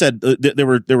 they all said there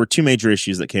were 2 major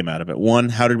issues that came out of it. One,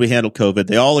 how did we handle COVID?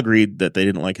 They all agreed that they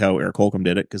didn't like how Eric Holcomb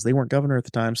did it because they weren't governor at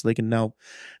the time, so they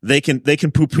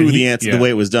can poo-poo the answer the way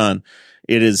it was done.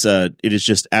 It is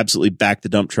just absolutely back the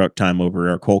dump truck time over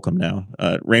Eric Holcomb now.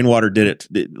 Rainwater did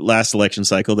it last election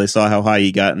cycle. They saw how high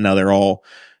he got, and now they're all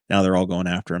going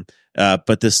after him.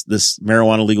 But this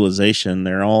marijuana legalization,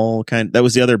 they're all that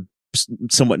was the other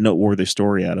somewhat noteworthy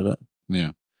story out of it.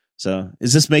 Yeah. So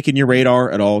is this making your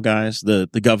radar at all, guys? The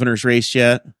governor's race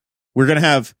yet? We're gonna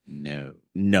have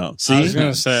no. See, I was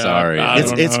gonna say, sorry,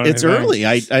 it's early.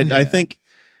 I think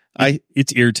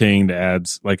it's irritating to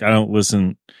ads. Like I don't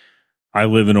listen. I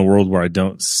live in a world where I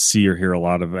don't see or hear a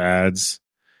lot of ads.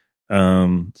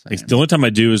 The only time I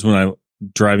do is when I'm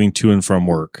driving to and from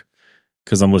work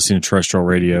because I'm listening to terrestrial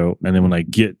radio. And then when I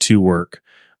get to work,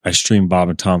 I stream Bob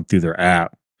and Tom through their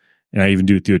app. And I even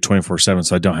do it through a 24/7.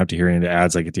 So I don't have to hear any of the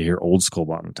ads. I get to hear old school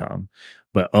Bob and Tom.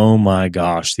 But oh my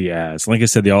gosh, the ads. Like I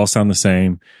said, they all sound the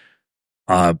same.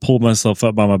 I pulled myself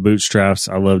up by my bootstraps.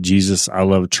 I love Jesus. I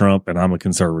love Trump, and I'm a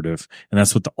conservative. And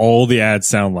that's what all the ads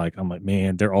sound like. I'm like,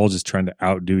 man, they're all just trying to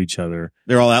outdo each other.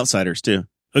 They're all outsiders too.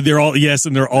 They're all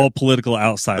and they're all political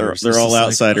outsiders. They're all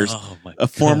outsiders. Like, oh my a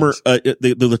former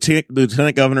the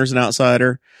lieutenant governor's an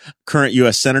outsider. Current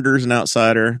U.S. senator's an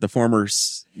outsider. The former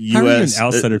U.S.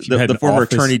 outsider the former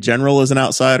attorney general is an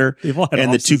outsider.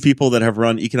 And the 2 people that have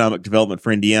run economic development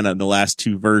for Indiana in the last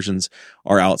 2 versions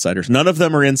are outsiders. None of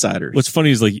them are insiders. What's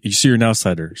funny is like you see you're an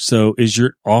outsider. So is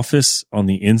your office on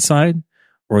the inside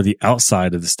or the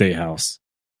outside of the state house?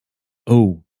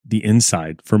 Oh, the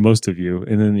inside for most of you.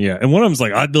 And then, and one of them's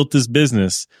like, I built this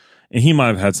business, and he might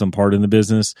have had some part in the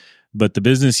business, but the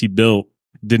business he built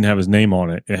didn't have his name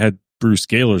on it. It had Bruce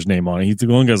Gaylor's name on it. He's the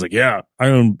one guy's like, yeah, I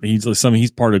own,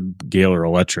 he's part of Gaylor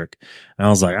Electric. And I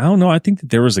was like, I don't know. I think that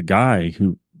there was a guy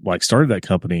who like started that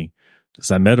company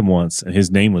because I met him once and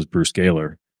his name was Bruce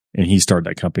Gaylor and he started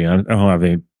that company. I don't have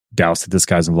any doubts that this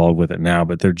guy's involved with it now,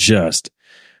 but they're just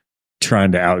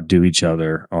trying to outdo each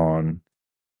other on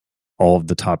all of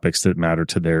the topics that matter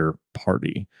to their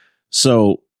party.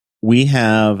 So we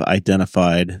have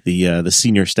identified the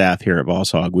senior staff here at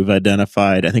Boss Hog. We've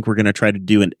identified, I think we're going to try to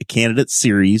do a candidate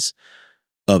series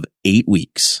of 8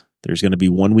 weeks. There's going to be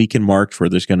 1 week in March where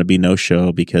there's going to be no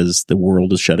show because the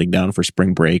world is shutting down for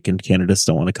spring break and candidates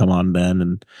don't want to come on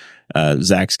then. And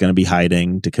Zach's going to be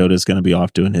hiding. Dakota's going to be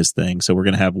off doing his thing. So we're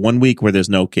going to have 1 week where there's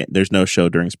no show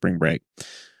during spring break.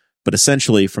 But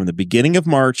essentially from the beginning of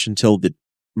March until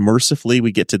mercifully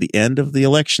we get to the end of the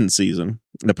election season,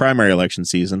 the primary election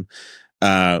season,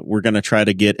 we're going to try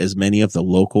to get as many of the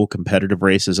local competitive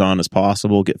races on as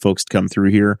possible, get folks to come through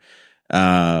here.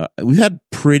 We've had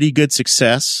pretty good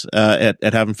success at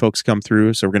having folks come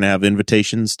through. So we're going to have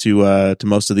invitations to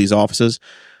most of these offices.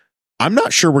 I'm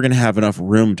not sure we're going to have enough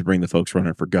room to bring the folks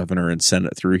running for governor and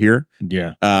Senate through here.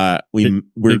 Yeah. We're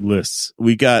big lists.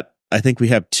 I think we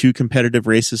have 2 competitive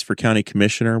races for county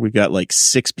commissioner. We've got like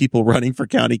 6 people running for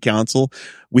county council.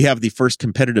 We have the first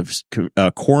competitive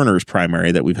coroner's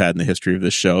primary that we've had in the history of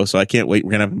this show. So I can't wait.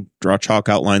 We're going to have them draw chalk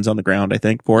outlines on the ground, I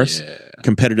think, for us. Yeah.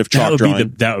 Competitive chalk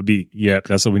drawing. That's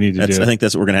what we need to do. I think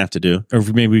that's what we're going to have to do. Or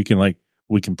maybe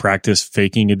we can practice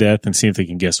faking a death and see if they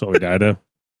can guess what we died of.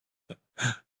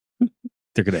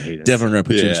 They're going to hate us. Definitely going to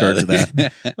put you in charge of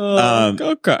that.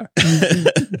 Okay.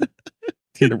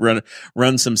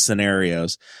 run some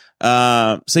scenarios.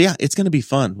 So yeah, it's going to be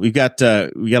fun. We got a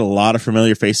lot of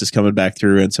familiar faces coming back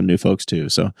through and some new folks too.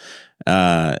 So,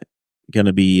 going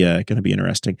to be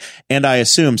interesting. And I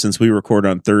assume since we record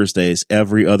on Thursdays,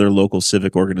 every other local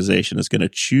civic organization is going to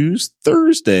choose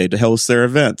Thursday to host their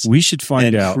events. We should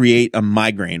find out. Create a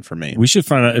migraine for me. We should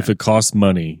find out if it costs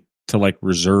money to like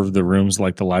reserve the rooms,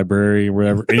 like the library or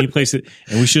whatever, any place and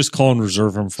we should just call and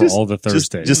reserve them for all the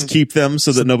Thursdays. Just keep them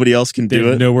so that nobody else can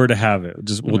do it. Nowhere to have it.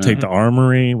 We'll take the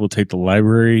armory, we'll take the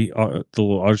library, the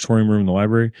little auditorium room in the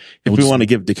library. If we want to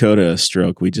give Dakota a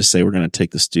stroke, we just say we're going to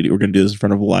take the studio. We're going to do this in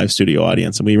front of a live studio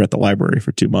audience, and we rent the library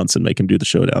for 2 months and make him do the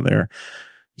show down there.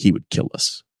 He would kill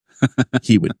us.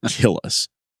 He would kill us.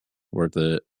 Worth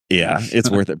it. Yeah, it's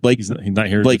worth it. Blake, he's not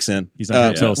here. Blake's in. He's not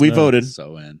here to tell us we no. voted.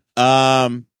 So in.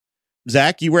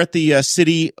 Zach, you were at the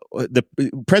city. The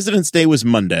President's Day was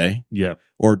Monday. Yeah.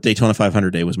 Or Daytona 500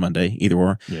 Day was Monday, either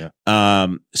or. Yeah.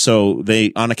 So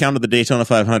they, on account of the Daytona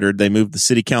 500, they moved the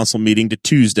city council meeting to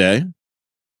Tuesday.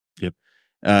 Yep.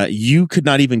 You could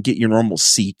not even get your normal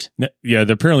seat. Yeah.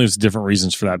 Apparently there's different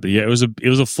reasons for that, but yeah, it was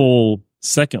a full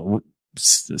second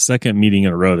meeting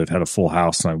in a row that had a full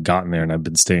house, and I've gotten there and I've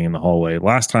been staying in the hallway.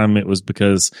 Last time it was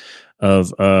because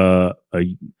of a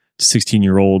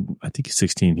 16-year-old, I think he's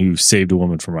 16, who saved a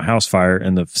woman from a house fire,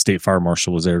 and the state fire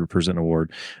marshal was there to present an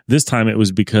award. This time it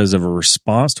was because of a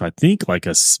response to, I think, like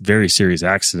a very serious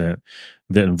accident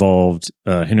that involved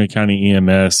Henry County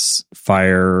EMS,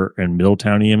 fire, and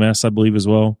Middletown EMS, I believe, as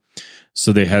well.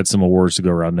 So they had some awards to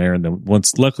go around there. And then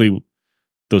luckily,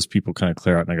 those people kind of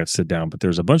clear out and I got to sit down. But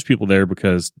there's a bunch of people there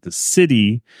because the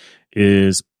city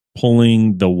is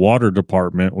pulling the water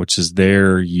department, which is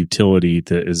their utility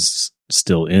that is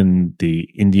still in the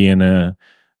Indiana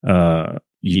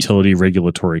Utility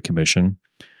Regulatory Commission.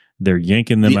 They're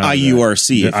yanking them out.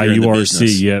 IURC. The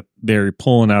IURC. Yep. They're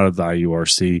pulling out of the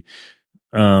IURC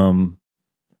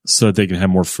so that they can have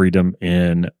more freedom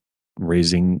in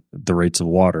raising the rates of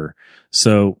water.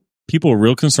 So people are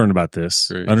real concerned about this,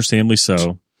 Great. Understandably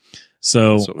so.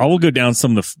 So I will go down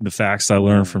some of the facts I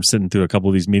learned from sitting through a couple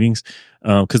of these meetings,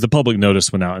 because the public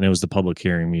notice went out and it was the public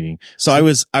hearing meeting. So I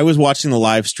was watching the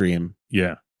live stream.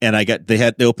 Yeah. And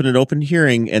they opened an open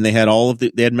hearing, and they had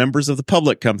they had members of the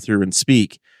public come through and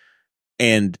speak,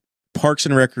 and Parks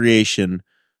and Recreation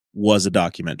was a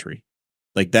documentary.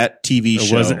 Like that TV show.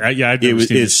 It wasn't. I've never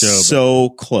seen the show.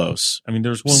 So close. I mean,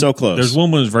 there's one. So close. There's one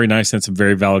that was very nice and some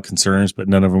very valid concerns, but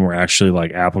none of them were actually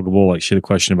like applicable. Like she had a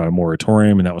question about a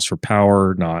moratorium, and that was for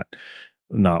power, not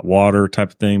water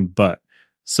type of thing. But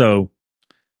so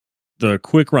the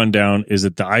quick rundown is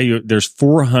that there's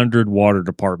 400 water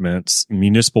departments,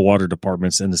 municipal water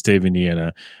departments in the state of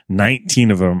Indiana.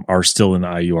 19 of them are still in the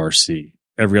IURC.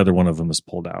 Every other one of them is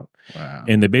pulled out. Wow.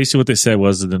 And basically what they said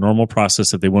was that the normal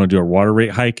process, if they want to do a water rate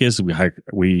hike, is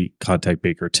we contact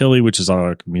Baker Tilly, which is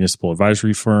our municipal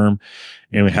advisory firm,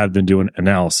 and we have them do an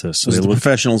analysis. So the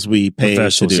professionals we pay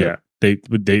to do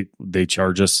it. They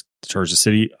charge the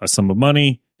city a sum of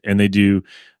money, and they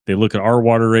look at our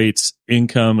water rates,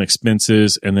 income,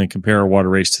 expenses, and then compare our water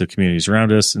rates to the communities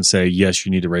around us and say, yes,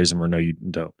 you need to raise them, or no, you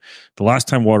don't. The last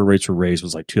time water rates were raised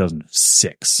was like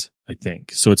 2006. I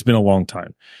think. So it's been a long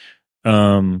time.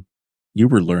 You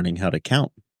were learning how to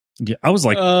count. Yeah, I was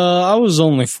like, I was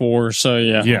only 4, so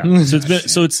yeah. Yeah.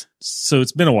 So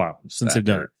it's been a while since they've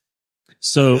done it.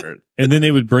 So, and then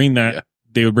they would bring that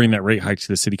rate hike to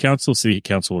the city council. City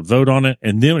council would vote on it,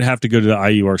 and then it would have to go to the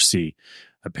IURC.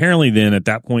 Apparently then at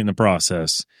that point in the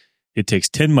process, it takes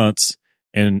 10 months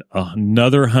and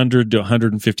another $100,000 to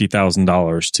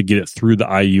 $150,000 to get it through the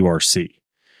IURC,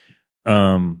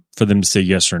 for them to say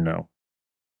yes or no.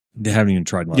 They haven't even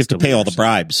tried. You have to pay all the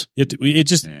bribes.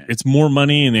 It's more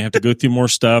money, and they have to go through more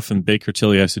stuff, and Baker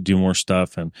Tilly has to do more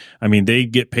stuff. And I mean, they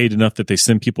get paid enough that they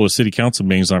send people to city council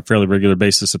meetings on a fairly regular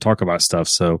basis to talk about stuff.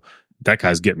 So that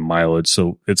guy's getting mileage.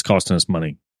 So it's costing us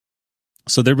money.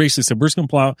 So they basically said, we're just going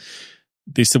to plow.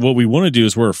 They said, what we want to do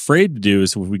is we're afraid to do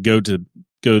is if we go to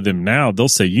them now, they'll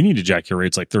say, you need to jack your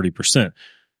rates like 30%.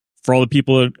 For all the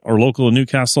people that are local in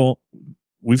Newcastle,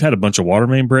 we've had a bunch of water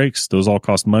main breaks. Those all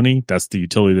cost money. That's the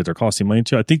utility that they're costing money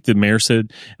to. I think the mayor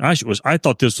said, I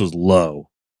thought this was low.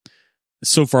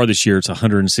 So far this year, it's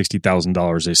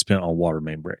 $160,000 they spent on water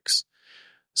main breaks.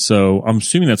 So I'm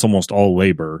assuming that's almost all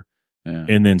labor,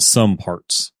 and then some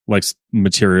parts like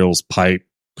materials, pipe,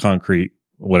 concrete,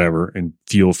 whatever, and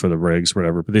fuel for the rigs,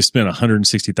 whatever. But they spent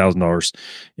 $160,000,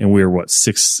 and we're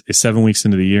 7 weeks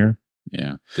into the year.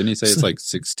 Yeah. Didn't he say it's like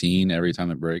 16 every time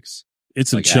it breaks?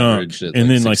 It's like a chunk. And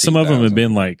then like some of them have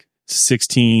been like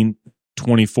 16,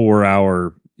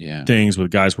 24-hour things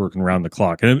with guys working around the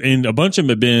clock. And a bunch of them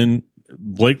have been,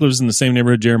 Blake lives in the same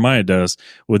neighborhood Jeremiah does,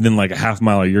 within like a half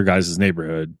mile of your guys'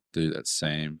 neighborhood. Dude, that's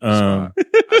same. I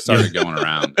started going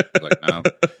around. Like, no,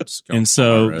 and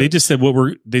so they just said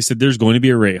they said there's going to be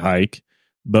a rate hike,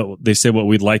 but they said what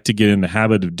we'd like to get in the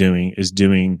habit of doing is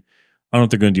doing, I don't know if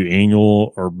they're going to do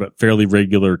annual but fairly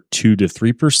regular 2 to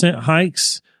 3%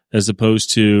 hikes, as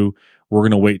opposed to we're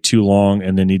going to wait too long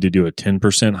and then need to do a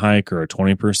 10% hike or a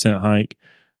 20% hike.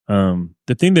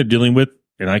 The thing they're dealing with,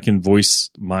 and I can voice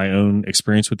my own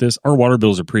experience with this, our water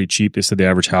bills are pretty cheap. They said the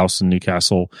average house in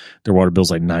Newcastle, their water bill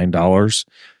is like $9.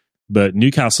 But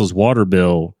Newcastle's water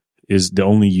bill is the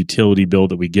only utility bill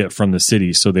that we get from the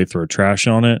city. So they throw trash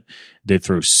on it. They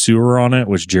throw sewer on it,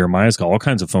 which Jeremiah's got all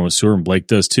kinds of fun with sewer, and Blake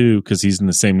does too, because he's in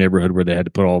the same neighborhood where they had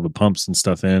to put all the pumps and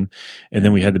stuff in. And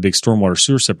then we had the big stormwater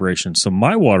sewer separation. So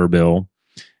my water bill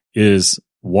might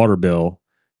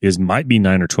be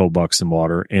 $9 or $12 in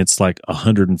water. And it's like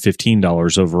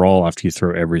 $115 overall after you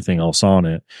throw everything else on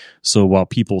it. So while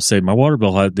people say my water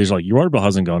bill, your water bill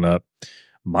hasn't gone up.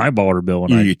 My water bill,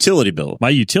 my utility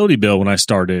bill when I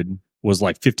started was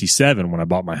like $57 when I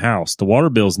bought my house. The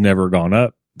water bill's never gone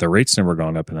up. The rate's never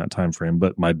gone up in that time frame,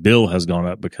 but my bill has gone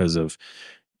up because of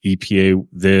EPA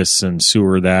this and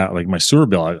sewer that. Like my sewer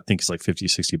bill, I think is like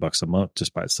 $50-$60 a month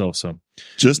just by itself. So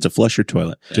just to flush your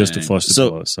toilet,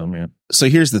 toilet. So man. So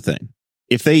here's the thing: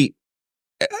 if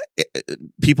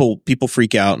people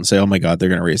freak out and say, "Oh my God, they're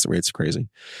going to raise the rates crazy."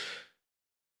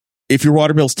 If your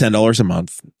water bill's $10 a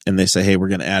month and they say, hey, we're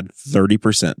going to add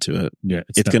 30% to it,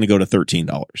 it's going to go to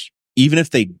 $13. Even if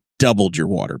they doubled your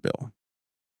water bill.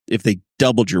 If they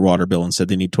doubled your water bill and said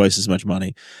they need twice as much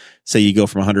money, say you go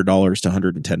from $100 to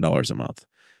 $110 a month,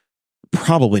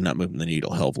 probably not moving the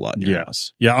needle a hell of a lot in your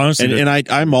house. Yeah, honestly. And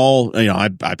I'm all,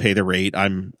 I pay the rate.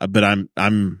 I'm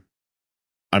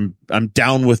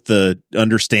down with the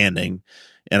understanding.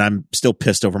 And I'm still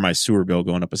pissed over my sewer bill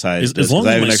going up as high as it is. As long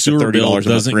as my sewer bill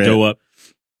doesn't go up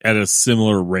at a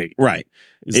similar rate. Right.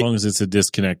 As long as it's a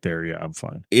disconnect there, yeah, I'm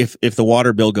fine. If the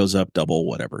water bill goes up double,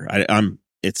 whatever,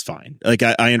 it's fine. Like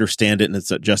I understand it and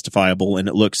it's justifiable. And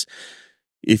it looks,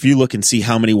 if you look and see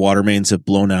how many water mains have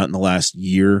blown out in the last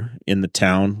year in the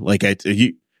town, like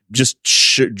you just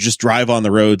drive on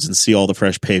the roads and see all the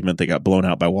fresh pavement that got blown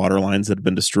out by water lines that have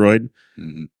been destroyed.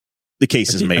 Mm-hmm. The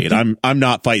case is made. I'm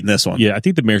not fighting this one. Yeah, I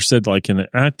think the mayor said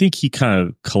I think he kind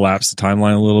of collapsed the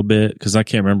timeline a little bit because I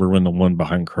can't remember when the one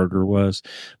behind Kroger was,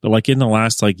 but like in the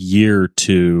last year or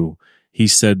two, he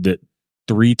said that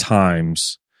 3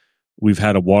 times we've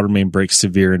had a water main break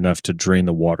severe enough to drain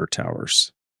the water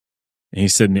towers. And he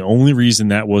said the only reason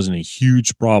that wasn't a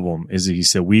huge problem is that he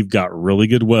said we've got really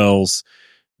good wells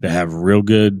that have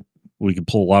we can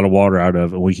pull a lot of water out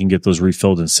of, and we can get those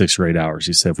refilled in 6 or 8 hours.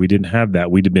 He said if we didn't have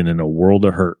that, we'd have been in a world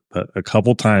of hurt. But a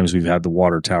couple times we've had the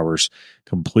water towers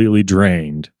completely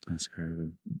drained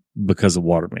because of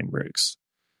water main breaks.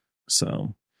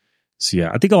 So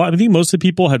yeah, I think most of the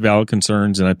people had valid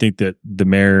concerns, and I think that the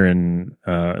mayor and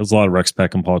it was a lot of Rex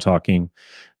Peckinpah talking,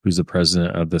 who's the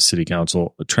president of the city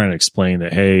council, trying to explain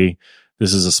that, hey,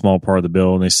 this is a small part of the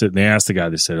bill. And they asked the guy,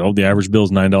 they said, the average bill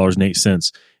is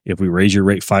 $9.08. If we raise your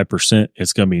rate 5%,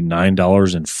 it's going to be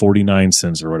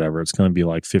 $9.49 or whatever. It's going to be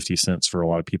like 50 cents for a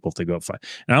lot of people if they go up 5.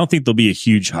 And I don't think there'll be a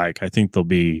huge hike. I think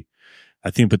we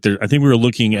were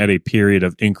looking at a period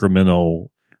of incremental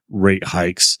rate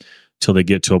hikes till they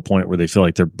get to a point where they feel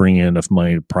like they're bringing in enough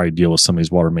money to probably deal with some of these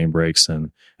water main breaks.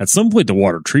 And at some point, the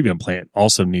water treatment plant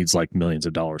also needs like millions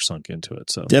of dollars sunk into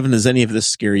it. So, Devin, does any of this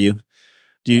scare you?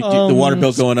 Do the water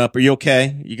bill going up? Are you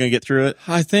okay? You gonna get through it?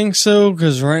 I think so,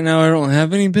 because right now I don't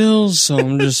have any bills, so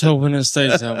I'm just hoping it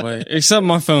stays that way. Except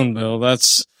my phone bill.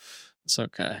 It's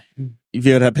okay.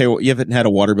 You haven't had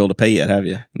a water bill to pay yet, have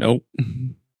you? Nope.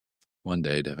 One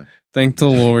day, Devin. Thank the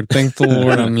Lord. Thank the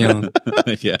Lord I'm young.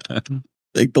 Yeah.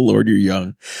 Thank the Lord you're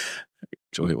young.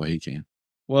 Enjoy it while you can.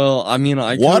 Well, I mean,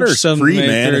 I Water's coached free, 7th, 8th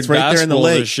man. grade It's right there in the basketball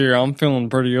lake. this year. I'm feeling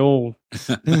pretty old.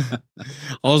 I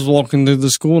was walking through the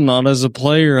school not as a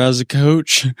player, as a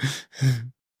coach.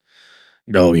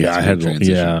 Oh yeah, That's I had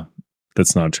transition. yeah.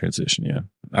 That's not a transition. Yeah,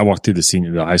 I walked through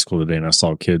the high school today, and I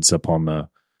saw kids up on the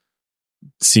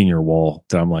senior wall.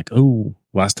 That I'm like, oh,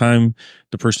 last time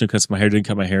the person who cuts my hair didn't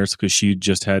cut my hair, it's because she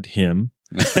just had him.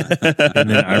 And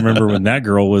then I remember when that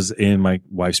girl was in my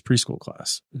wife's preschool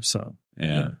class. So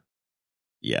Yeah.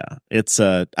 Yeah, it's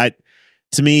to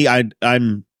me,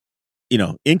 I'm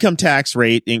income tax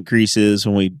rate increases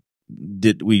when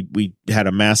we had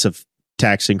a massive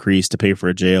tax increase to pay for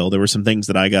a jail. There were some things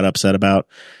that I got upset about.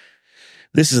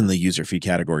 This is in the user fee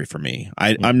category for me.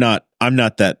 I'm not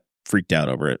that freaked out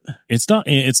over it. it's not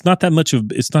that much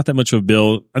of a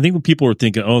bill. I think when people are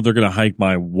thinking, oh, they're going to hike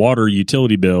my water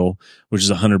utility bill, which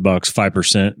is $100,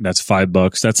 5%. That's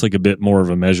 $5. That's like a bit more of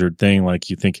a measured thing. Like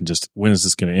you thinking, just when is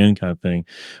this going to end, kind of thing.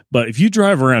 But if you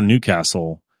drive around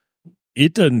Newcastle,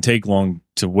 it doesn't take long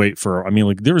to wait for. I mean,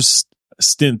 like there was a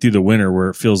stint through the winter where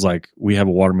it feels like we have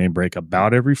a water main break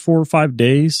about every 4 or 5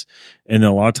 days, and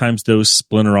then a lot of times those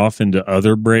splinter off into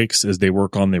other breaks as they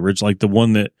work on the original. Like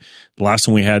the last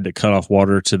one we had that cut off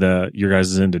water to your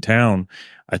guys' end of town.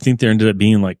 I think there ended up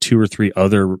being like 2 or 3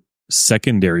 other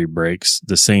secondary breaks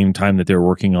the same time that they were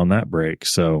working on that break.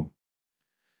 So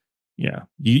yeah,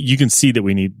 you can see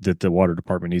that the water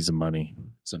department needs the money.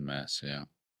 It's a mess. Yeah.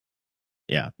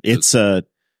 Yeah, it's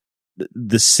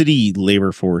the city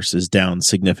labor force is down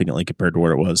significantly compared to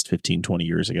where it was 15, 20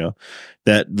 years ago.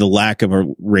 That the lack of a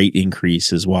rate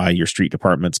increase is why your street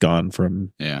department's gone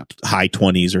from high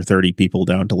 20s or 30 people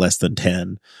down to less than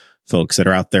 10 folks that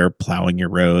are out there plowing your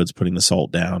roads, putting the salt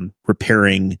down,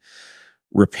 repairing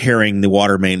the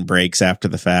water main breaks after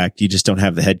the fact. You just don't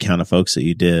have the head count of folks that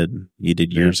you did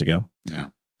years ago. Yeah.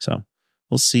 So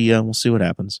we'll see what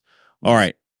happens. All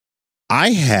right.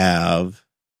 I have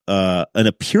an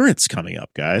appearance coming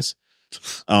up, guys,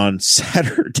 on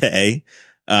Saturday.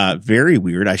 Very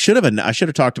weird. I should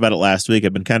have talked about it last week.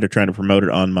 I've been kind of trying to promote it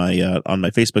on my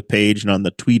Facebook page and on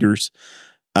the tweeters.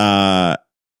 The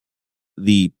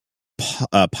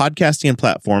podcasting and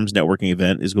platforms networking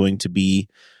event is going to be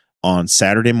on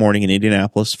Saturday morning in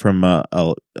Indianapolis from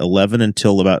 11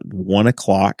 until about 1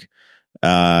 o'clock.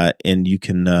 And you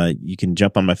can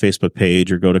jump on my Facebook page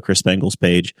or go to Chris Spangel's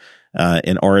page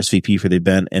and RSVP for the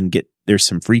event and there's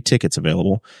some free tickets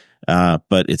available.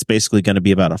 But it's basically going to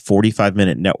be about a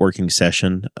 45-minute networking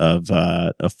session of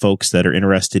folks that are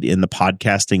interested in the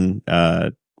podcasting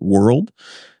world.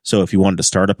 So if you wanted to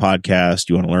start a podcast,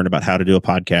 you want to learn about how to do a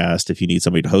podcast, if you need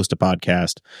somebody to host a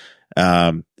podcast,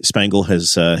 Spangle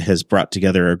has brought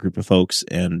together a group of folks,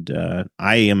 and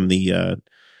I am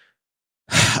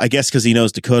I guess because he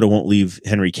knows Dakota won't leave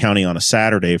Henry County on a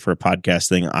Saturday for a podcast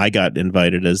thing, I got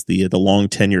invited as the long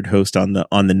tenured host on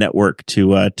the network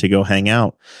to go hang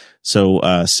out.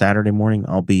 So Saturday morning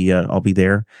I'll be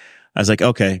there. I was like,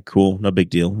 okay, cool, no big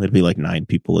deal. It'll be like 9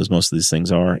 people, as most of these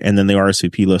things are, and then the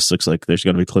RSVP list looks like there's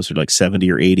going to be closer to like 70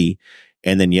 or 80.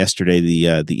 And then yesterday,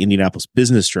 the Indianapolis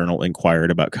Business Journal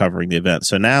inquired about covering the event.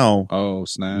 So now,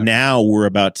 now we're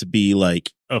about to be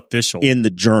like official in the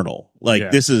journal.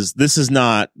 Like this is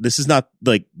not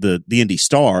like the Indy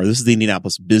Star. This is the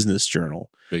Indianapolis Business Journal.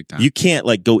 Big time. You can't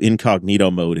like go incognito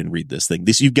mode and read this thing.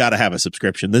 You've got to have a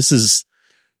subscription. This is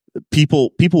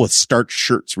people with starched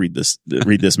shirts read this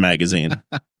magazine.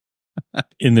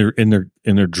 in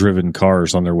their driven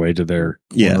cars on their way to their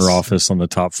corner office on the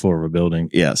top floor of a building.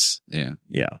 Yes. Yeah.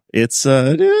 It's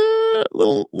a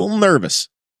little nervous.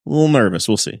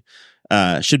 We'll see.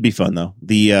 Should be fun though.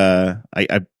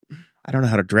 I don't know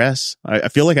how to dress. I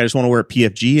feel like I just want to wear a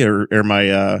PFG or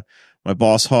my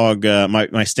Boss Hog,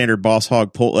 my standard Boss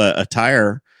Hog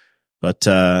attire. But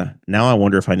now I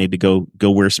wonder if I need to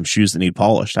go wear some shoes that need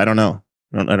polished. I don't know.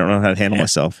 I don't know how to handle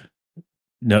myself.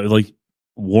 No, like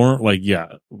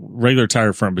regular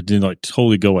tire front, but didn't like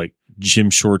totally go like gym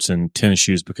shorts and tennis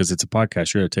shoes because it's a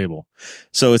podcast. You're at a table.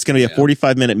 So it's going to be a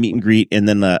 45-minute meet and greet and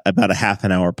then about a half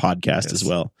an hour podcast as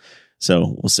well.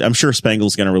 So we'll see. I'm sure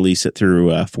Spangle's going to release it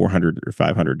through 400 or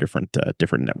 500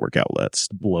 different network outlets.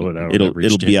 Blow it out.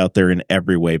 It'll be out there in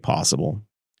every way possible.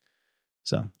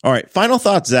 So, all right. Final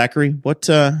thoughts, Zachary. What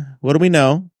do we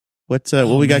know? What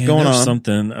we got going on?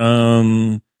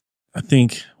 Something. I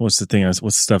think what's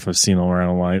the stuff I've seen all around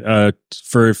online.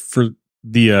 For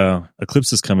the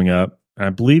eclipses coming up, I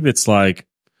believe it's like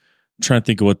I'm trying to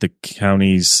think of what the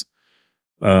county's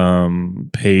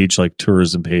page, like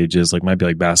tourism page is, like might be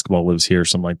like Basketball Lives Here or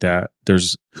something like that.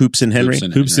 There's Hoops and Henry.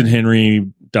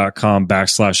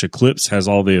 hoopsandhenry.com/eclipse has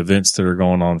all the events that are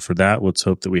going on for that. Let's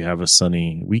hope that we have a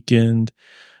sunny weekend.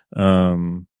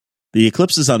 The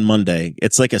eclipse is on Monday.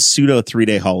 It's like a pseudo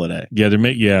 3-day holiday.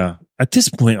 Yeah. At this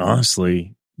point,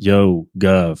 honestly,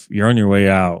 Gov, you're on your way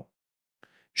out.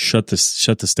 Shut the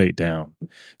state down.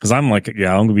 Because I'm like, I'm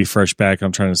gonna be fresh back.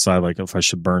 I'm trying to decide like if I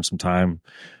should burn some time,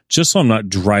 just so I'm not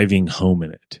driving home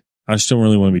in it. I just don't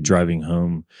really want to be driving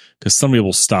home because somebody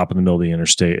will stop in the middle of the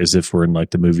interstate as if we're in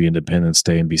like the movie Independence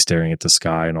Day and be staring at the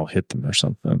sky and I'll hit them or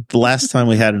something. The last time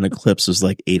we had an eclipse was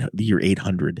like the year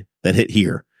 800 that hit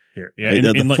here. Yeah,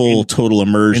 the full total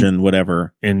immersion,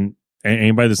 whatever. And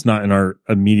anybody that's not in our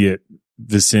immediate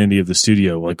vicinity of the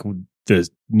studio, like the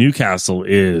Newcastle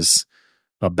is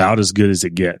about as good as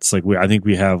it gets. Like I think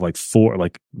we have like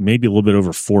maybe a little bit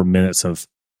over 4 minutes of.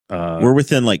 We're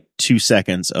within like 2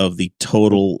 seconds of the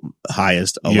total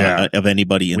highest of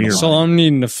anybody in the line. So I'm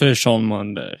needing to fish on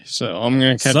Monday. So I'm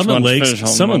going to catch Summit fish on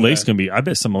Summit Lake's going to be. I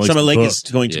bet Summit Lake is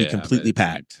going to be completely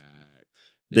packed.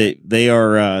 They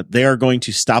are going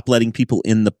to stop letting people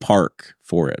in the park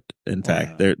for it. In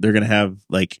fact, they're going to have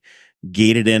like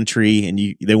gated entry, and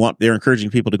they're encouraging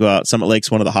people to go out. Summit Lake's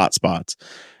one of the hot spots,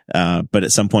 but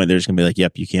at some point they're just going to be like,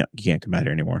 "Yep, you can't come out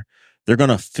here anymore." They're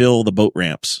going to fill the boat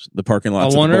ramps, the parking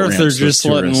lots. I wonder if they're just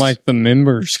letting like the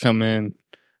members come in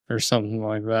or something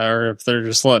like that, or if they're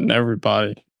just letting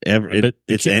everybody.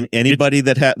 It's anybody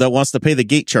that wants to pay the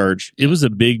gate charge. It was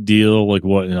a big deal, like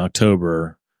in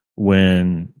October.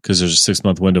 Because there's a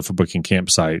 6-month window for booking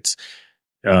campsites,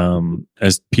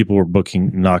 as people were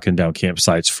knocking down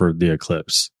campsites for the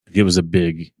eclipse. It was a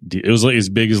big deal. It was like as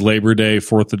big as Labor Day,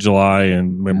 4th of July,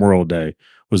 and Memorial Day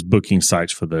was booking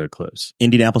sites for the eclipse.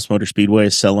 Indianapolis Motor Speedway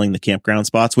is selling the campground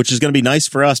spots, which is going to be nice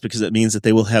for us because it means that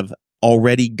they will have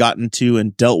already gotten to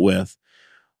and dealt with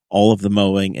all of the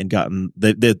mowing and gotten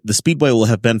the Speedway will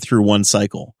have been through one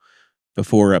cycle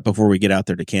before we get out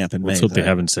there to camp in May. Let's hope they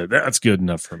haven't said that's good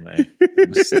enough for May.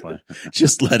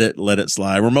 Just let it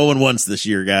slide. We're mowing once this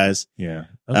year, guys. Yeah.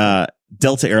 Okay.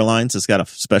 Delta Airlines has got a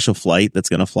special flight that's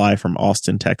going to fly from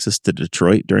Austin, Texas to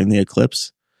Detroit during the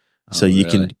eclipse. So you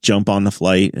can jump on the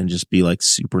flight and just be like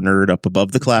super nerd up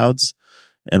above the clouds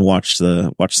and watch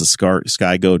the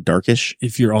sky go darkish.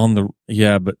 If you're on but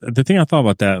the thing I thought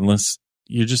about that, unless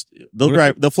you just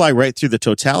they'll fly right through the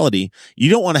totality. You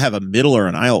don't want to have a middle or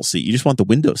an aisle seat. You just want the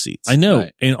window seats. I know,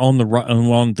 right. And on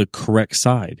the correct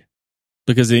side,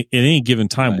 because at any given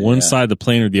time, one side of the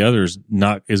plane or the other is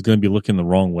going to be looking the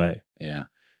wrong way. Yeah.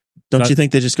 Don't you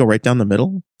think they just go right down the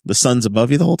middle? The sun's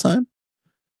above you the whole time.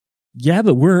 Yeah,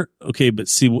 but but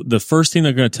see, the first thing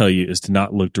they're going to tell you is to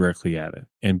not look directly at it.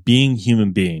 And being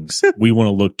human beings, we want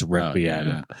to look directly at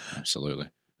it. Absolutely.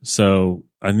 So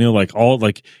I know if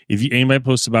anybody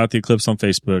posts about the eclipse on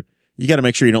Facebook, you got to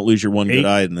make sure you don't lose your one good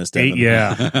eye in this day.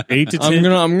 8 to 10.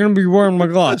 I'm gonna be wearing my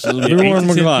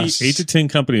glasses. 8 to 10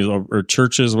 companies or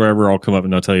churches, wherever, I'll come up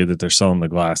and they'll tell you that they're selling the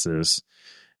glasses.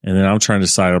 And then I'm trying to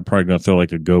decide, I'm probably going to throw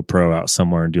like a GoPro out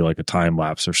somewhere and do like a time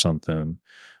lapse or something.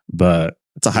 But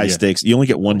it's a high stakes. You only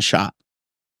get one shot.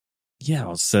 Yeah,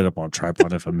 I'll set up on a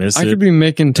tripod if I miss it. I could be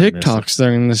making TikToks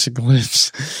during this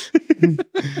eclipse.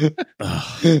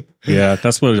 Yeah,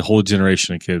 that's what a whole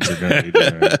generation of kids are going to be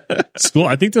doing.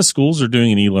 I think the schools are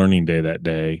doing an e-learning day that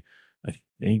day.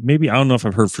 Maybe, I don't know if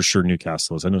I've heard for sure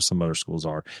Newcastle is. I know some other schools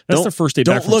are. That's the first day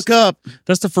back. Don't look up.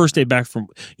 That's the first day back from,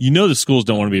 the schools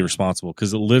don't want to be responsible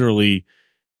because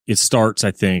it starts,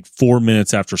 I think, 4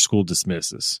 minutes after school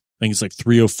dismisses. I think it's like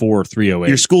 3:04 or 3:08.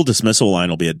 Your school dismissal line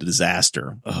will be a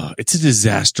disaster. It's a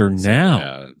disaster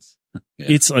now.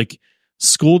 It's like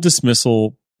school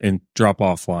dismissal and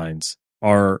drop-off lines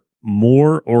are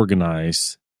more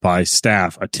organized by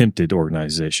staff, attempted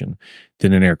organization,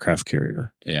 than an aircraft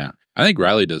carrier. Yeah. I think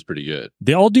Riley does pretty good.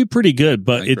 They all do pretty good,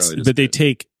 but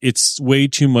it's way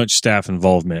too much staff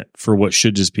involvement for what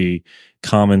should just be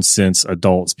common sense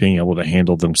adults being able to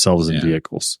handle themselves in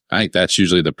vehicles. I think that's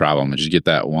usually the problem. Is you get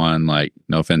that one, like,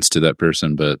 no offense to that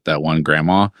person, but that one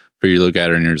grandma where you look at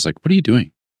her and you're just like, what are you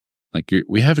doing? Like,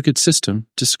 we have a good system.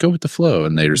 Just go with the flow.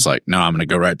 And they're just like, no, I'm going to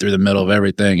go right through the middle of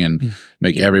everything and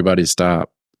make everybody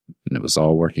stop. And it was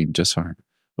all working just fine.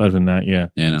 Other than that, yeah.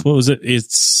 What was it?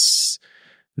 Is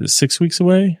it 6 weeks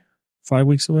away? 5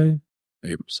 weeks away?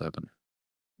 April 7th.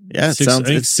 Yeah,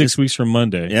 it's 6 weeks from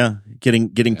Monday. Yeah,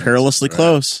 getting perilously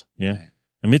close. Yeah.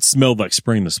 I mean, it smelled like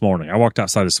spring this morning. I walked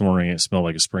outside this morning and it smelled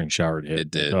like a spring shower had hit.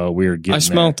 It did. We were getting I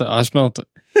smelt it. I smelt it.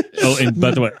 Oh, and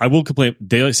by the way, I will complain.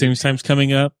 Daylight savings time's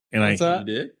coming up, and What's that?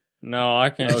 You did? No, I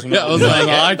can't Okay, smell. I was like-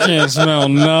 I can't smell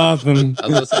nothing. I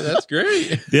was gonna say that's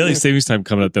great. daylight savings time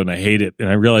coming up though, and I hate it. And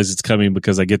I realize it's coming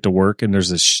because I get to work and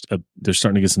there's they're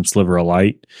starting to get some sliver of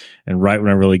light. And right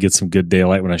when I really get some good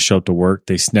daylight, when I show up to work,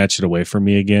 they snatch it away from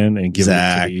me again and give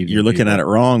Zach, it to the you're looking at it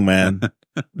wrong, man.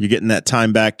 You're getting that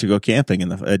time back to go camping in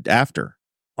the after.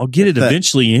 I'll get it That-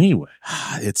 eventually anyway.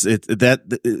 It's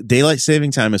that daylight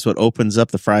saving time is what opens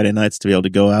up the Friday nights to be able to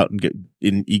go out and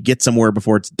you get somewhere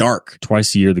before it's dark.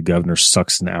 Twice a year, the governor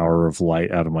sucks an hour of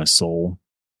light out of my soul.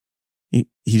 He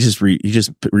just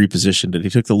repositioned it. He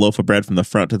took the loaf of bread from the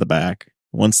front to the back.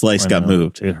 One slice I got know.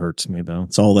 moved. It hurts me though.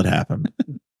 That's all that happened.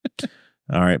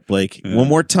 All right, Blake. One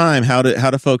more time. How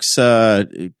do folks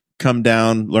come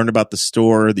down, learn about the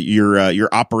store, your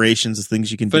operations, the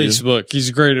things you can do? Facebook. He's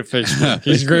great at Facebook.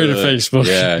 He's great at Facebook.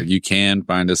 Yeah, you can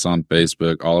find us on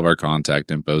Facebook. All of our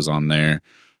contact info's on there.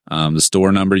 The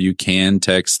store number, you can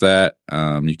text that.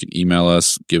 You can email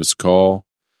us, give us a call.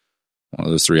 One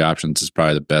of those three options is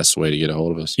probably the best way to get a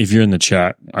hold of us. If you're in the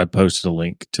chat, I posted a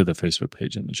link to the Facebook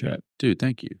page in the chat. Dude,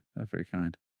 thank you. That's very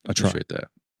kind. I try. appreciate that.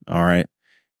 All right.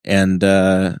 And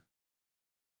Devin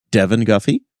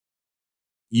Guffey,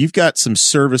 you've got some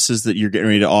services that you're getting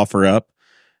ready to offer up,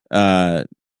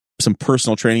 some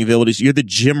personal training abilities. You're the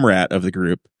gym rat of the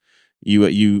group.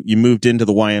 You moved into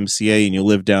the YMCA and you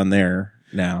live down there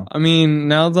now. I mean,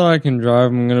 now that I can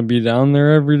drive, I'm going to be down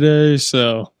there every day.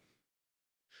 So,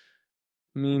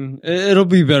 I mean, it'll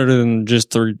be better than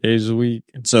just 3 days a week.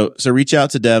 So reach out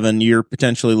to Devin. You're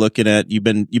potentially looking at, you've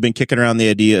been kicking around the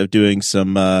idea of doing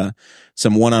some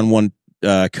one-on-one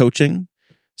coaching,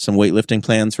 some weightlifting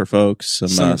plans for folks,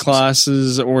 Some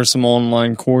classes or some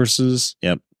online courses.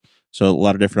 Yep. So a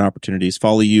lot of different opportunities.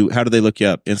 Follow you. How do they look you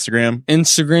up? Instagram?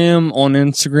 On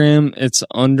Instagram, it's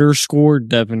 _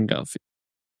 Devin Guffey.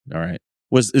 All right.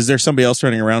 Is there somebody else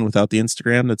running around without the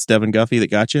Instagram that's Devin Guffey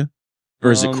that got you? Or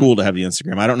is it cool to have the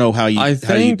Instagram? I don't know how you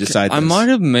decide this. I might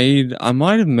have made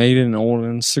an old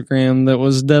Instagram that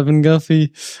was Devin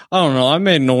Guffey. I don't know. I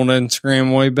made an old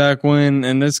Instagram way back when,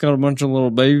 and it's got a bunch of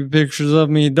little baby pictures of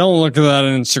me. Don't look at that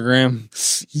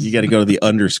Instagram. You got to go to the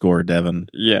 _ Devin.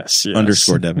 Yes.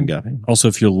 _ Devin Guffey. Also,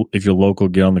 if you're local,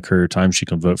 get on the Courier Times. You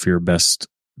can vote for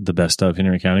the best of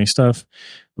Henry County stuff.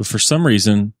 But for some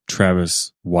reason,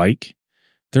 Travis Wyke,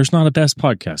 there's not a best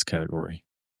podcast category.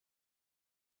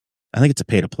 I think it's a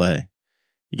pay to play.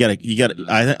 You got to,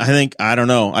 I don't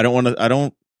know. I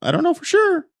don't know for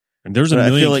sure. And there's a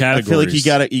million categories. I feel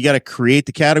like you got to create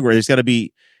the category. There's got to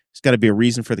be a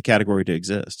reason for the category to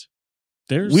exist.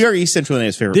 We are East Central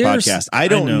Indiana's favorite podcast. I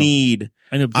don't need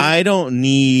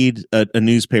a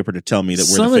newspaper to tell me that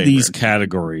we're some the favorite. of these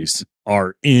categories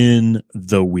are in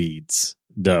the weeds,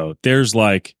 though. There's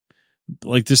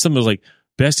there's some of those like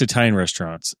best Italian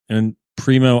restaurants and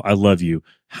Primo, I love you.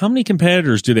 How many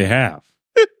competitors do they have?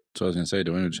 So I was going to say,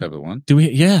 do we just have the one? Do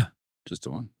we? Yeah, Just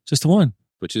the one. just the one.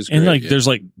 Which is great. And there's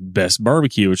best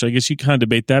barbecue, which I guess you kind of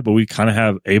debate that, but we kind of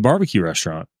have a barbecue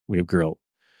restaurant. We have grilled.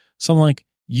 So I'm like,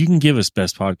 you can give us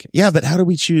best podcast. Yeah, but how do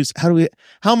we choose? How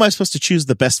am I supposed to choose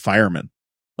the best fireman?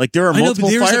 Like there are multiple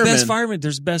there's firemen. a best fireman.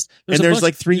 There's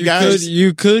like three guys.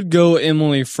 You could go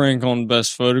Emily Frank on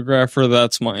best photographer.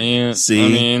 That's my aunt. See? I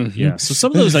mean, Yeah. So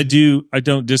some of those I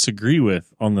don't disagree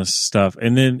with on this stuff.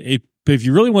 And then if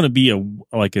you really want to be a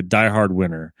diehard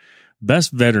winner,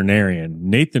 best veterinarian,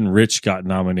 Nathan Rich got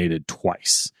nominated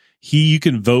twice. You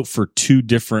can vote for two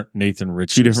different Nathan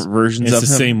Riches. Two different versions It's of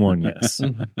the him? same one, yes.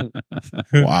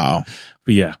 Wow.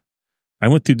 But yeah, I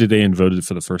went through today and voted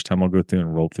for the first time. I'll go through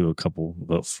and roll through a couple,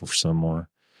 vote for some more.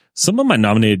 Some of my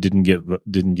nominated didn't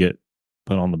get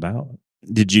put on the ballot.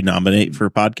 Did you nominate for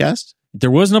a podcast?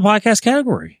 There wasn't a podcast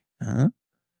category. Uh-huh.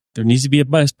 There needs to be a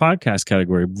best podcast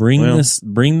category. Bring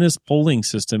this polling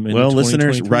system in. Well,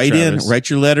 listeners, write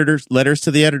your letters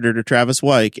to the editor, to Travis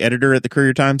Wyke,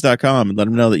 editor@thecouriertimes.com, and let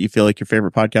him know that you feel like your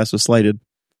favorite podcast was slated.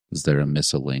 Is there a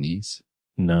miscellaneous?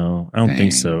 No, I don't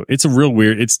think so. It's a real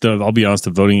weird. I'll be honest,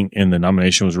 the voting and the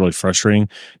nomination was really frustrating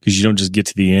because you don't just get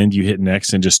to the end, you hit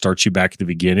next and just starts you back at the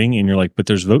beginning, and you're like, but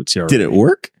there's votes here. Did it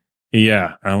work?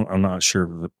 Yeah, I'm not sure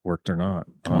if it worked or not.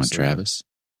 Come on, Travis.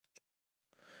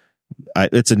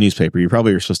 It's a newspaper. You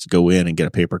probably are supposed to go in and get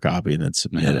a paper copy and then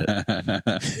submit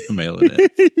it. Mail it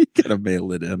in. You gotta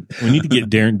mail it in. We need to get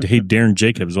Darren. Hey, Darren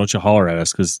Jacobs, why don't you holler at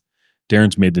us? Because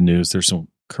Darren's made the news. There's some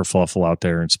kerfuffle out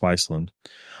there in Spiceland.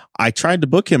 I tried to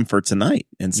book him for tonight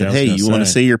and said, Yeah, I was "Hey, gonna you want to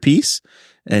say. say your piece?"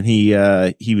 And he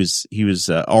was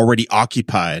already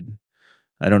occupied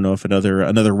I don't know if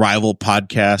another rival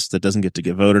podcast that doesn't get to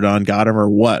get voted on got him or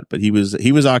what, but he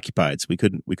was occupied, so we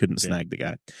couldn't snag the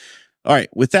guy. All right,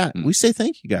 with that, we say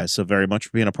thank you guys so very much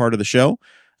for being a part of the show.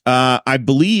 I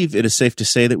believe it is safe to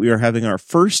say that we are having our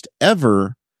first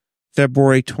ever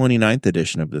February 29th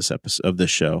edition of this episode of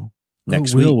this show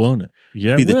next week. Won't it?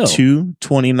 Yeah, be the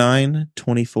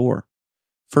 2/29/24.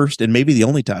 First and maybe the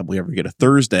only time we ever get a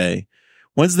Thursday.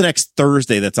 When's the next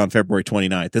Thursday that's on February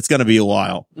 29th? It's going to be a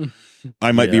while.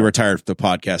 I might be retired from the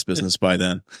podcast business by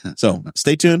then. So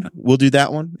stay tuned. We'll do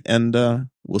that one, and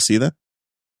we'll see you then.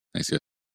 Thanks, guys.